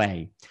chip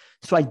away.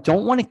 So I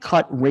don't want to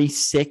cut race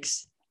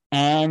 6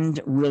 and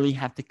really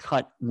have to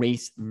cut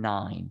race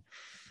 9.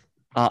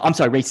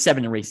 Race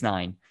 7 and race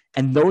 9.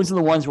 And those are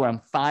the ones where I'm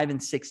 5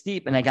 and 6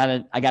 deep, and I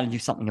gotta do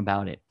something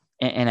about it.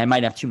 And I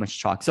might have too much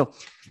chalk. So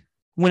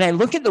when I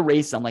look at the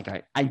race, I'm like, all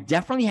right, I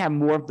definitely have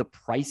more of the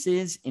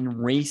prices in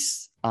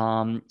race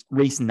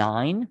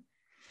 9.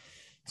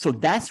 So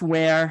that's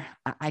where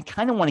I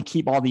kind of want to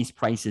keep all these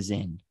prices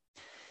in.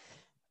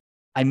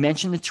 I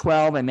mentioned the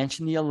 12, I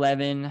mentioned the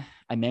 11,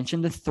 I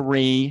mentioned the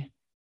 3,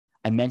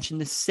 I mentioned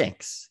the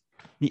 6.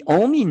 The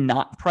only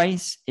not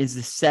price is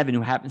the 7,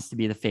 who happens to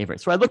be the favorite.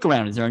 So I look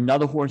around. Is there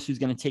another horse who's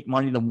going to take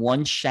money? The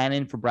 1,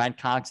 Shannon for Brad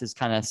Cox, is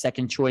kind of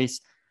second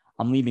choice.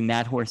 I'm leaving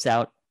that horse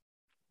out.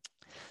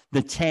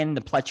 The 10,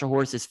 the Pletcher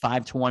horse is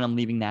 5-1. I'm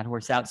leaving that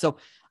horse out. So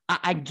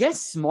I guess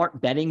smart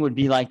betting would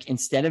be like,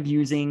 instead of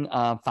using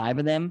 5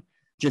 of them,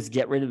 just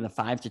get rid of the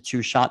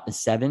 5-2 shot, the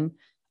 7.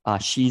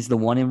 She's the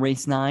 1 in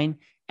race 9,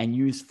 and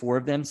use 4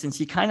 of them. Since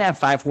you kind of have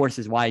 5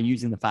 horses, why are you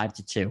using the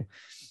 5-2?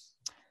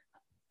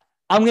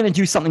 I'm going to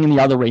do something in the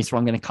other race where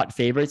I'm going to cut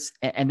favorites.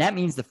 And that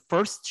means the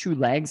first 2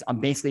 legs, I'm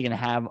basically going to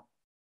have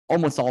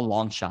almost all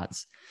long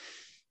shots.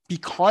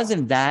 Because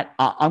of that,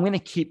 I'm going to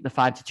keep the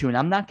 5-2, and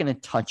I'm not going to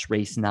touch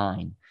race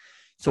 9.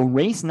 So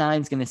race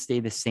 9 is going to stay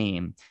the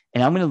same,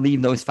 and I'm going to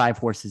leave those 5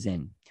 horses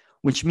in,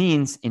 which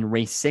means in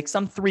race 6,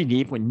 I'm 3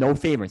 deep with no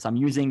favorites. I'm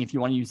using, if you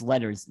want to use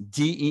letters,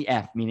 D, E,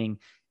 F, meaning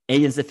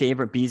A is the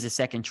favorite, B is the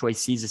second choice,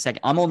 C is the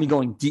second. I'm only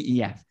going D,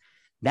 E, F.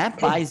 That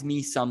buys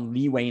me some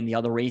leeway in the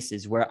other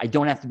races where I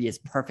don't have to be as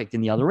perfect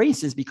in the other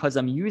races because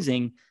I'm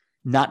using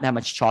not that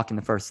much chalk in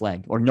the first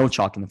leg, or no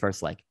chalk in the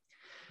first leg.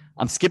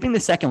 I'm skipping the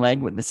second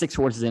leg with the 6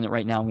 horses in it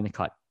right now. I'm going to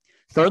cut.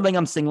 Third leg,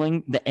 I'm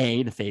singling the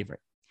A, the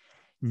favorite.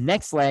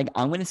 Next leg,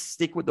 I'm going to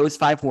stick with those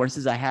 5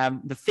 horses. I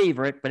have the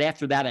favorite, but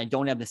after that, I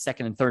don't have the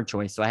second and third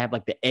choice. So I have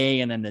like the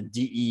A and then the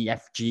D, E,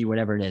 F, G,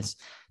 whatever it is,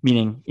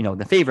 meaning,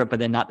 the favorite, but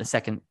then not the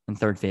second and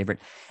third favorite.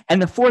 And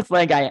the fourth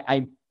leg,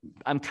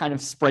 I'm kind of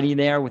spready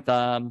there with,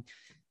 I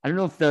don't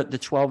know if the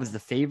 12 is the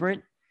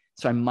favorite.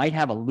 So I might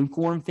have a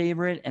lukewarm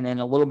favorite and then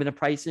a little bit of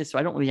prices. So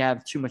I don't really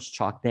have too much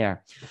chalk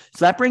there.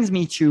 So that brings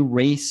me to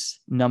race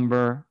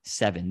number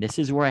 7. This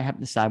is where I have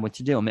to decide what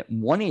to do. I'm at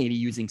 180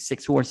 using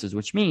 6 horses,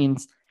 which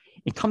means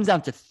it comes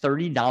out to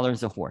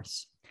 $30 a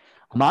horse.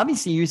 I'm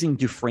obviously using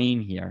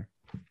Dufresne here.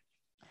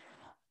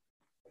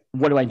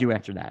 What do I do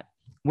after that?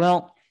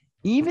 Well,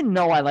 even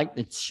though I like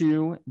the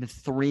 2, the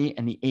 3,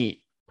 and the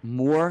 8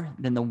 more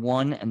than the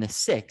 1 and the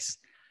 6,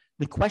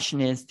 the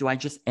question is, do I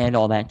just add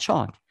all that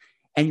chalk?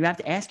 And you have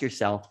to ask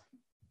yourself,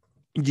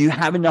 do you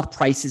have enough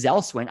prices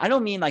elsewhere? And I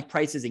don't mean like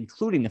prices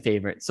including the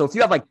favorite. So if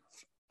you have like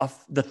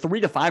the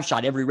 3-5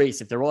 shot every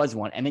race, if there was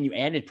one, and then you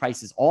added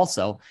prices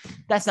also,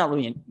 that's not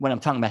really when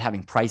I'm talking about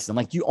having prices. I'm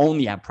like, you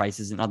only have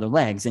prices in other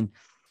legs. And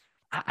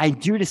I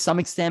do to some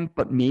extent,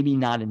 but maybe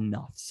not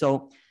enough.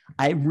 So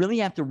I really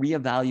have to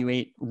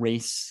reevaluate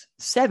race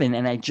 7.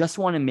 And I just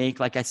want to make,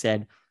 like I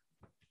said,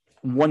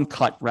 one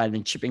cut rather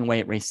than chipping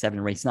away at race 7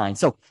 and race 9.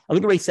 So I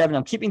look at race 7,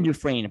 I'm keeping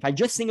Dufresne. If I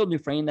just single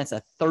Dufresne, that's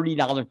a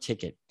 $30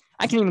 ticket.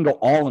 I can even go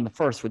all in the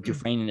first with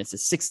Dufresne, and it's a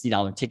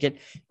 $60 ticket.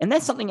 And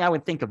that's something I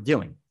would think of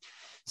doing.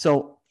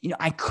 So,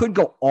 I could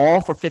go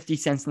all for 50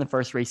 cents in the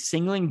first race,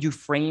 singling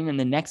Dufresne in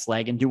the next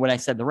leg and do what I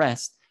said the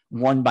rest,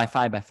 1 by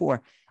 5 by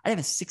 4. I'd have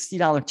a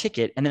 $60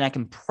 ticket, and then I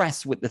can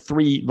press with the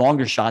 3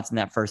 longer shots in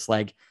that first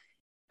leg,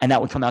 and that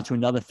would come out to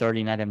another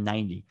 30, and I'd have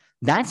 90.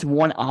 That's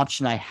one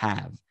option I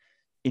have.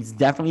 It's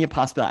definitely a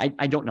possibility.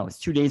 I don't know. It's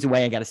 2 days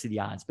away. I got to see the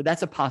odds, but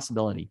that's a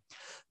possibility.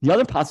 The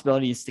other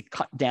possibility is to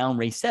cut down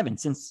race 7,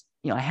 since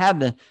I have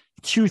the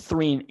 2,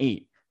 3, and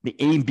 8. The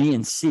A, B,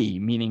 and C,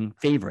 meaning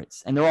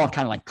favorites. And they're all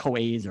kind of like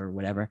co-A's or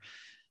whatever.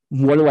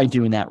 What do I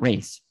do in that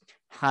race?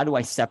 How do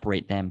I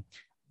separate them?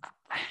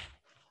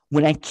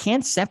 When I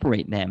can't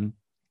separate them,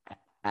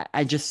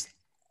 I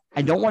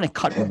don't want to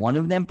cut one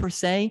of them per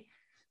se.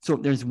 So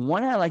there's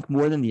one I like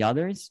more than the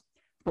others.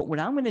 But what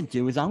I'm going to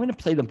do is I'm going to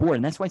play the board.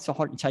 And that's why it's so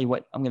hard to tell you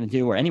what I'm going to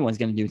do or anyone's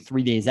going to do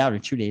 3 days out or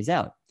 2 days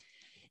out.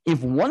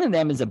 If one of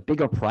them is a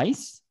bigger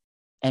price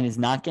and is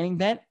not getting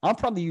bet, I'll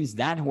probably use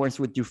that horse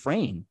with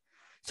Dufresne.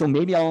 So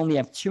maybe I'll only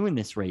have 2 in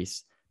this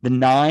race, the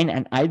 9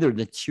 and either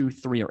the 2,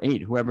 3, or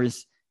 8,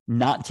 whoever's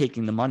not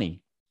taking the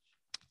money.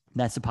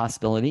 That's a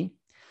possibility.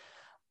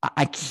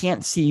 I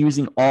can't see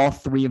using all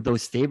 3 of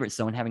those favorites,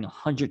 though, and having a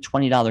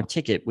 $120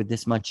 ticket with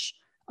this much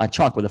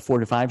chalk with a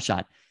 4-5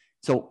 shot.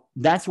 So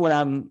that's what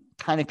I'm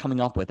kind of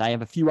coming up with. I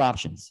have a few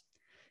options.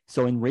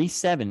 So in race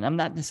 7, I'm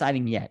not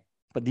deciding yet,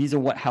 but these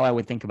are how I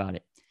would think about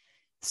it.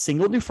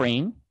 Single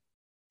Dufresne,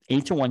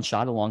 8-1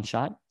 shot, a long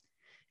shot.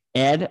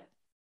 Add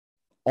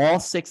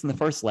all 6 in the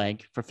first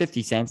leg for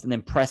 50 cents, and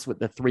then press with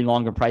the 3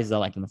 longer prices I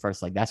like in the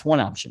first leg. That's one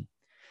option.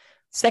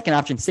 Second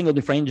option, single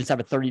Dufresne, just have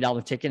a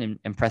 $30 ticket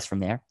and press from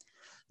there.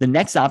 The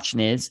next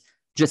option is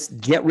just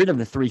get rid of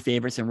the 3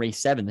 favorites in race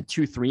 7, the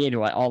 2, 3, 8,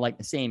 who I all like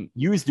the same.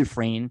 Use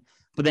Dufresne,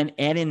 but then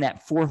add in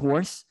that 4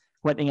 horse,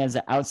 who I think has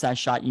an outside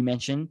shot you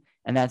mentioned,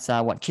 and that's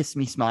Kiss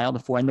Me Smile, the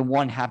 4, and the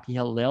 1, Happy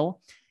Hill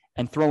Lil,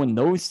 and throw in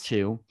those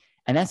 2,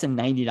 and that's a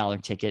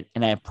 $90 ticket,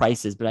 and I have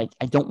prices, but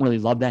I don't really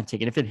love that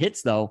ticket. If it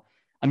hits, though,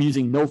 I'm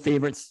using no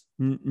favorites,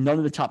 none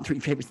of the top 3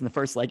 favorites in the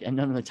first leg, and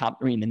none of the top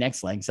 3 in the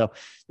next leg. So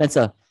that's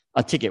a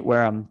ticket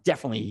where I'm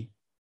definitely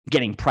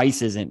getting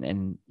prices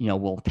and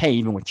will pay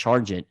even with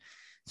charge it.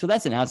 So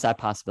that's an outside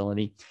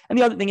possibility. And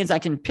the other thing is I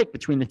can pick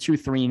between the 2,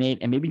 3, and 8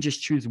 and maybe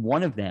just choose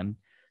one of them.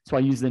 So I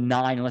use the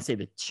 9 and let's say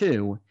the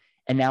 2,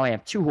 and now I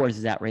have 2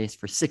 horses at race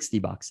for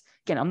 $60.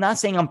 Again, I'm not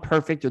saying I'm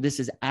perfect or this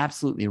is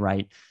absolutely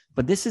right,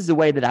 but this is the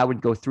way that I would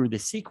go through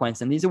this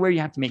sequence. And these are where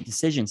you have to make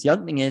decisions. The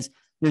other thing is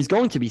there's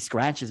going to be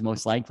scratches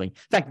most likely. In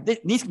fact,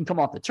 these can come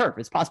off the turf.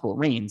 It's possible it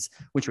rains,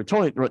 which would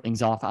totally throw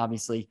things off,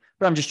 obviously.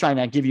 But I'm just trying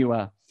to give you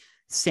a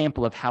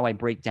sample of how I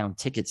break down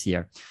tickets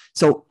here.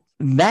 So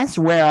That's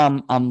where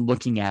I'm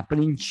looking at. But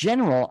in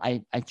general,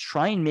 I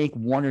try and make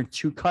 1 or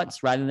 2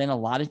 cuts rather than a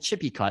lot of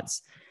chippy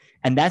cuts.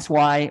 And that's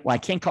why I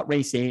can't cut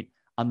race 8.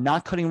 I'm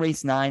not cutting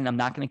race 9. I'm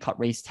not going to cut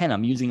race 10.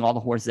 I'm using all the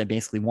horses I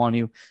basically want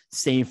to,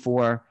 save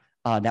for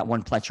that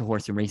one Pletcher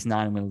horse in race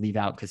 9. I'm going to leave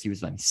out because he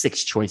was my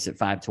 6th choice at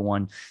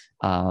 5-1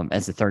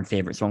 as the 3rd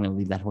favorite. So I'm going to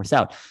leave that horse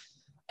out.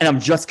 And I'm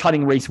just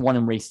cutting race 1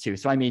 and race 2.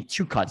 So I made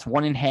 2 cuts,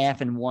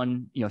 1.5 and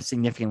 1,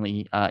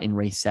 significantly in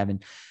race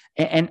 7.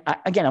 And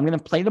again, I'm going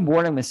to play the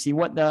board. I'm going to see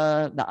what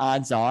the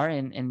odds are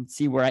and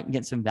see where I can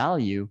get some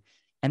value.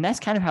 And that's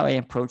kind of how I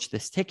approach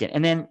this ticket.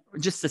 And then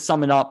just to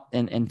sum it up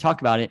and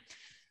talk about it,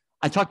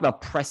 I talked about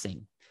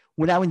pressing.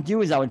 What I would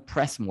do is I would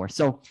press more.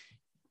 So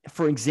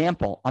for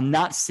example, I'm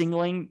not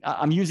singling.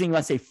 I'm using,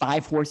 let's say,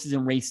 5 horses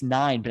in race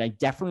 9, but I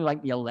definitely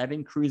like the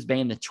 11 Cruz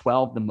Bay and the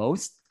 12 the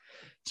most.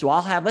 So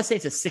I'll have, let's say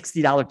it's a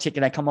 $60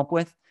 ticket I come up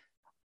with.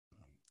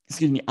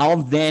 Excuse me.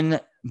 I'll then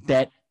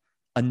bet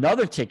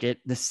another ticket,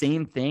 the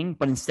same thing,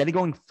 but instead of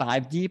going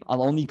 5 deep,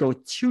 I'll only go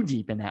 2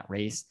 deep in that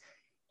race.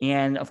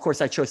 And of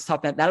course, I chose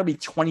Tough Bet. That'll be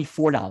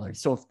 $24.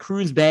 So if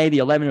Cruz Bay, the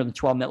 11 or the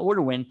 12 in that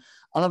order win,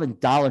 I'll have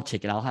 $1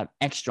 ticket. I'll have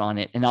extra on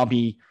it, and I'll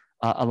be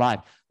alive.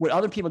 What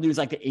other people do is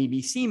like the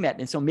ABC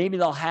method. And so maybe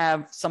they'll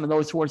have some of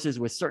those horses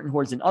with certain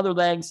horses in other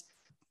legs,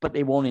 but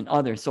they won't in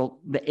others. So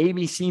the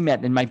ABC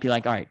method might be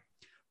like, all right,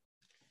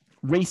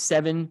 race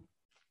 7,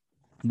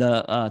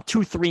 the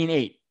 2, 3, and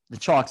 8, the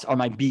chalks are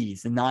my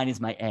B's. The 9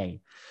 is my A.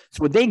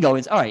 So what they go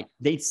is, all right,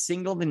 they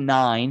single the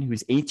 9,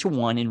 who's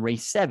 8-1 in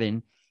race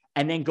 7,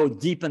 and then go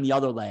deep in the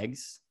other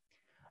legs.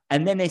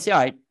 And then they say, all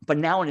right, but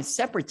now in a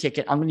separate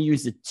ticket, I'm going to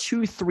use the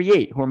 2, 3,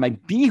 8, who are my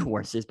B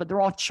horses, but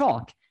they're all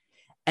chalk,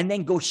 and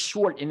then go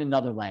short in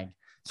another leg.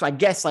 So I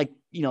guess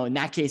in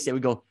that case, they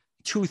would go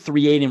 2,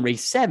 3, 8 in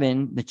race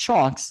 7, the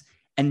chalks,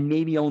 and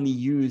maybe only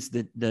use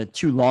the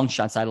 2 long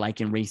shots I like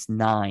in race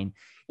 9.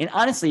 And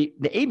honestly,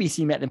 the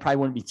ABC method probably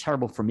wouldn't be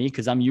terrible for me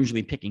because I'm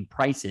usually picking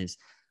prices.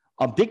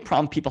 A big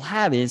problem people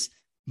have is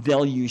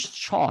they'll use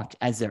chalk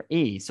as their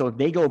A. So if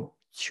they go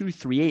 2,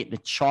 3, 8, the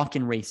chalk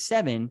in race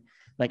 7,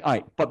 like, all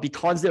right, but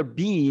because they're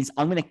B's,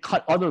 I'm going to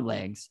cut other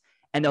legs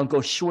and they'll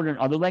go shorter in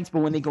other legs.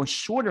 But when they go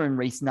shorter in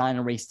race 9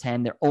 or race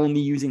 10, they're only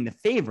using the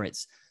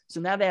favorites. So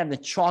now they have the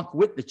chalk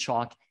with the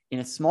chalk in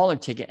a smaller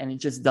ticket, and it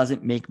just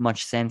doesn't make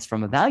much sense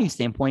from a value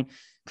standpoint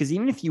because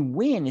even if you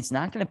win, it's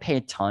not going to pay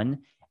a ton,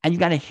 and you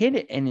got to hit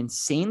it an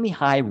insanely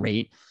high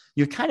rate.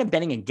 You're kind of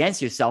betting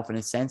against yourself in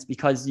a sense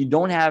because you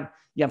have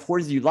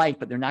horses you like,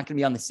 but they're not going to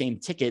be on the same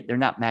ticket. They're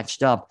not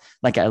matched up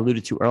like I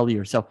alluded to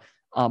earlier. So,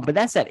 but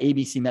that's that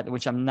ABC method,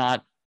 which I'm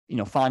not,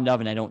 fond of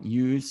and I don't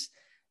use.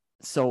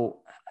 So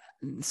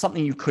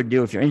something you could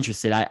do if you're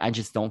interested. I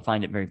just don't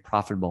find it very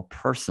profitable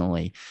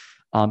personally.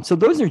 So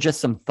those are just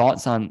some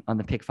thoughts on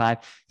the pick 5.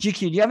 GQ,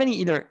 do you have any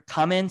either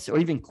comments or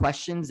even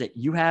questions that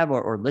you have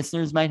or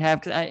listeners might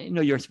have? Because I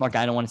know you're a smart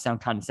guy. I don't want to sound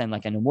condescending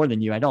like I know more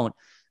than you. I don't.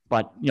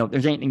 But, if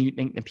there's anything you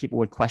think that people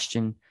would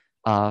question,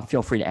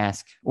 feel free to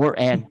ask or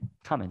add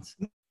comments.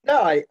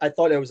 No, I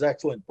thought it was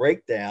excellent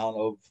breakdown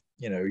of,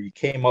 you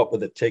came up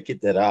with a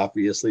ticket that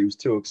obviously was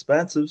too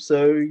expensive.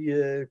 So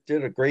you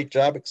did a great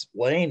job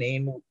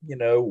explaining,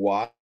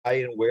 why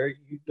and where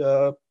you'd,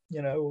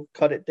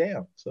 cut it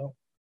down. So,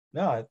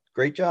 no,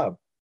 great job.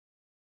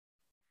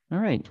 All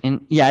right.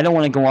 And yeah, I don't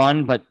want to go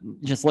on, but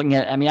just looking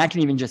at, I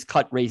can even just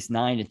cut race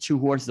 9 to 2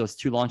 horses, those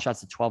 2 long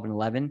shots at 12 and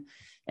 11.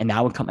 And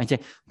that would cut my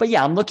ticket. But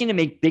yeah, I'm looking to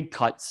make big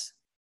cuts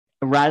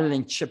rather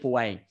than chip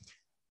away.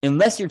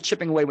 Unless you're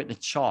chipping away with the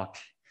chalk,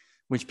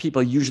 which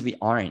people usually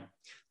aren't.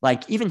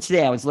 Like even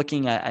today, I was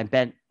looking at, I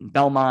bet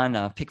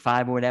Belmont, pick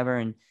 5 or whatever.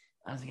 And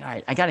I was like, all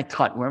right, I got to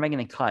cut. Where am I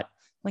going to cut?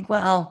 I'm like,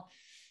 well,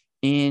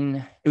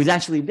 it was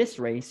actually this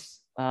race,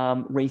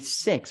 race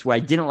 6, where I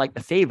didn't like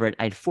the favorite.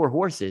 I had 4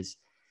 horses.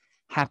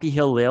 Happy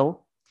Hill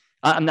Lil.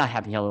 I'm not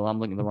Happy Hill Lil. I'm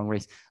looking at the wrong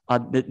race.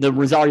 The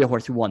Rosario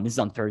horse who won. This is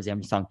on Thursday.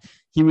 I'm just talking.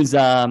 He was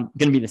going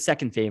to be the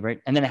 2nd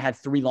favorite. And then I had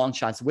 3 long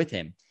shots with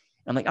him.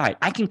 I'm like, all right,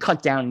 I can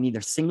cut down and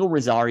either single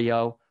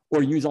Rosario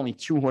or use only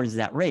 2 horses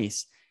that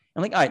race.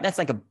 I'm like, all right, that's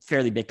like a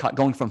fairly big cut,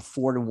 going from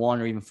 4-1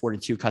 or even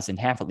 4-2, cuts in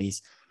half at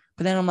least.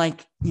 But then I'm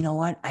like, you know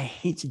what? I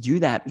hate to do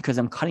that because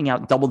I'm cutting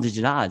out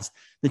double-digit odds.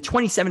 The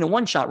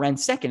 27-1 shot ran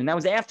 2nd, and that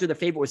was after the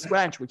favorite was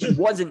scratched, which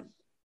wasn't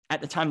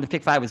at the time the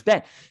pick 5 was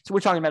bet. So we're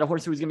talking about a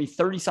horse who was going to be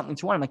 30-something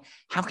to 1. I'm like,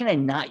 how can I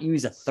not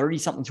use a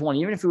 30-something to 1?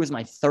 Even if it was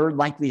my 3rd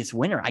likeliest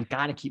winner, I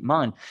got to keep him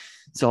on.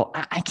 So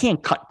I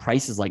can't cut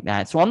prices like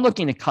that. So I'm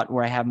looking to cut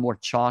where I have more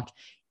chalk,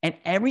 and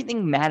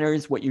everything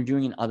matters what you're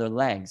doing in other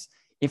legs.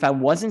 If I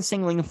wasn't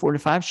singling a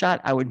 4-5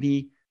 shot, I would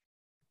be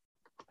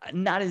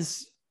not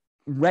as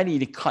ready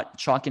to cut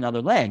chalk in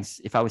other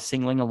legs if I was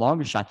singling a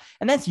longer shot.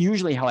 And that's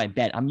usually how I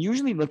bet. I'm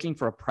usually looking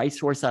for a price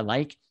horse I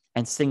like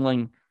and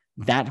singling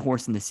that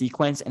horse in the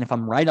sequence. And if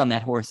I'm right on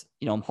that horse,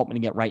 I'm hoping to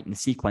get right in the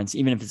sequence,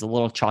 even if it's a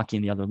little chalky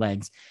in the other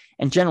legs.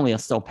 And generally I'll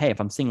still pay if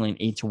I'm singling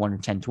 8-1 or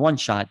 10-1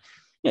 shot.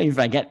 If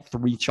I get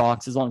 3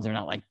 chalks, as long as they're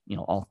not like,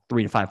 all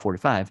 3-5,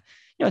 4-5,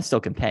 it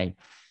still can pay.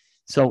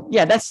 So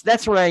yeah,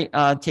 that's what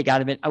I take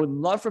out of it. I would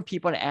love for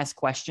people to ask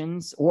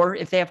questions, or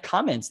if they have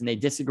comments and they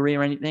disagree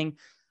or anything,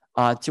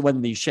 to whether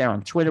you share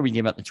on Twitter, we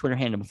gave out the Twitter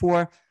handle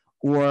before,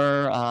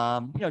 or,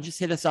 just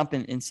hit us up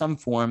in some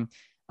form.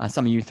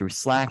 Some of you through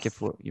Slack,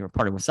 if you're a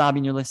part of Wasabi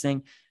and you're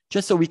listening,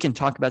 just so we can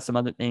talk about some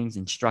other things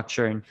and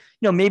structure. And,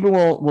 maybe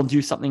we'll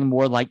do something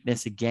more like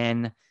this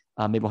again.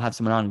 Maybe we'll have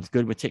someone on who's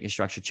good with ticket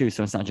structure too.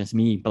 So it's not just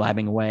me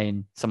blabbing away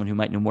and someone who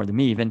might know more than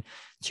me even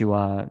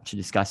to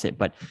discuss it.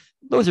 But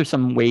those are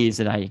some ways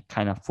that I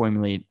kind of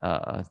formulate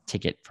a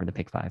ticket for the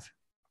Pick 5.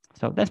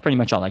 So that's pretty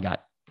much all I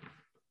got.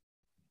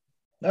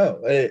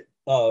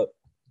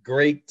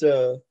 Great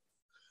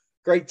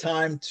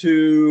time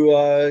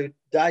to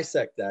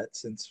dissect that,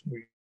 since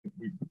we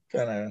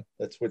kind of,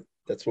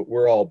 that's what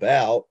we're all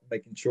about,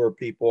 making sure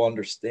people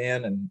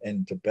understand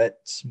and to bet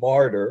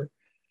smarter.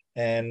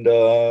 And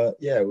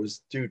it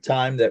was due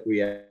time that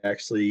we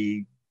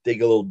actually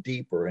dig a little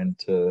deeper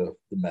into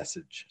the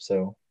message.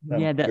 So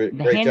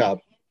great job.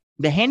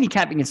 The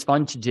handicapping is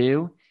fun to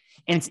do,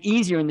 and it's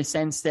easier in the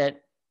sense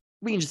that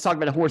we can just talk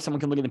about a horse. Someone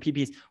can look at the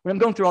PPs. When I'm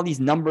going through all these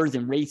numbers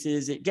and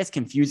races, it gets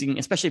confusing,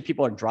 especially if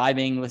people are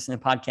driving, listening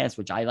to podcasts,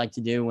 which I like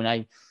to do when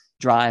I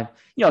drive.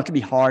 It can be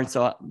hard.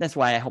 So that's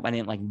why I hope I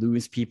didn't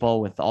lose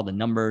people with all the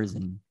numbers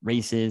and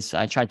races. So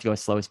I tried to go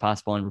as slow as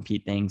possible and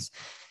repeat things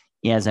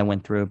as I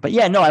went through. But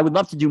I would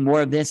love to do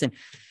more of this. And,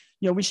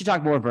 we should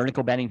talk more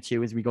vertical betting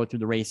too as we go through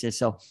the races.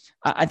 So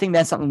I think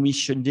that's something we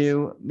should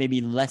do, maybe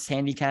less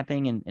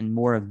handicapping and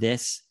more of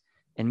this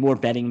and more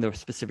betting the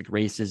specific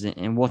races.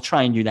 And we'll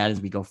try and do that as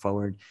we go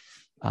forward.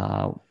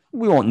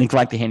 We won't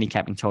neglect the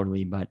handicapping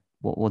totally, but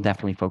we'll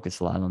definitely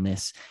focus a lot on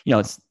this.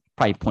 It's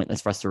probably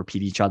pointless for us to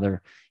repeat each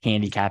other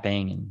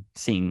handicapping and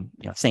saying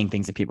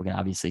things that people can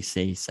obviously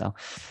see. So,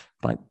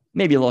 but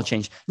maybe a little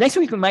change. Next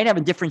week, we might have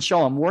a different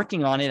show. I'm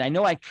working on it. I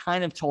know I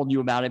kind of told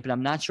you about it, but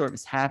I'm not sure if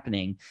it's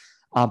happening.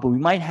 But we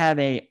might have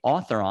a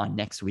author on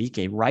next week,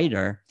 a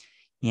writer,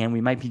 and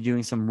we might be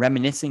doing some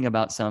reminiscing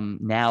about some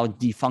now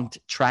defunct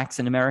tracks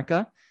in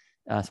America,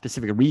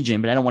 specific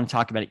region, but I don't want to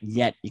talk about it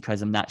yet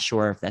because I'm not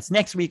sure if that's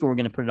next week or we're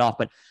going to put it off,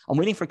 but I'm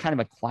waiting for kind of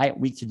a quiet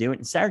week to do it.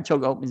 And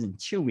Saratoga opens in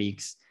 2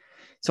 weeks.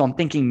 So I'm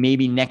thinking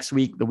maybe next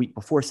week, the week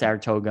before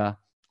Saratoga,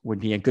 would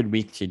be a good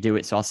week to do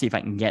it. So I'll see if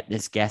I can get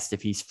this guest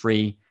if he's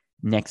free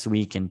next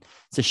week and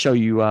to show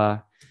you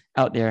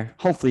out there.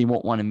 Hopefully you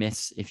won't want to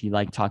miss if you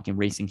like talking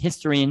racing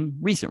history and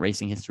recent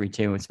racing history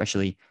too,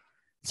 especially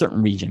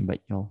certain region, but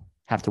you'll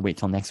have to wait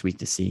till next week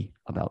to see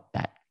about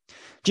that.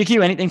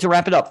 GQ, anything to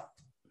wrap it up?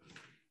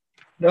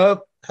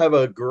 Nope. Have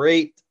a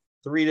great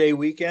 3-day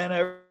weekend,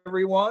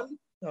 everyone.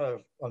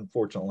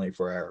 Unfortunately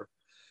for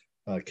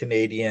our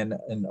Canadian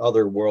and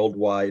other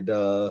worldwide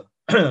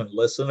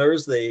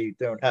listeners, they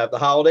don't have the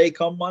holiday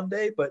come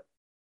Monday, but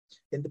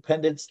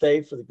Independence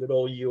Day for the good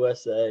old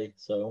USA.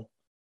 So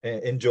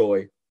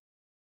enjoy.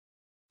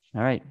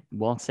 All right.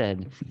 Well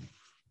said.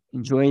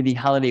 Enjoy the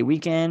holiday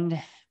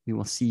weekend. We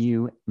will see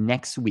you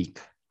next week.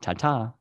 Ta-ta.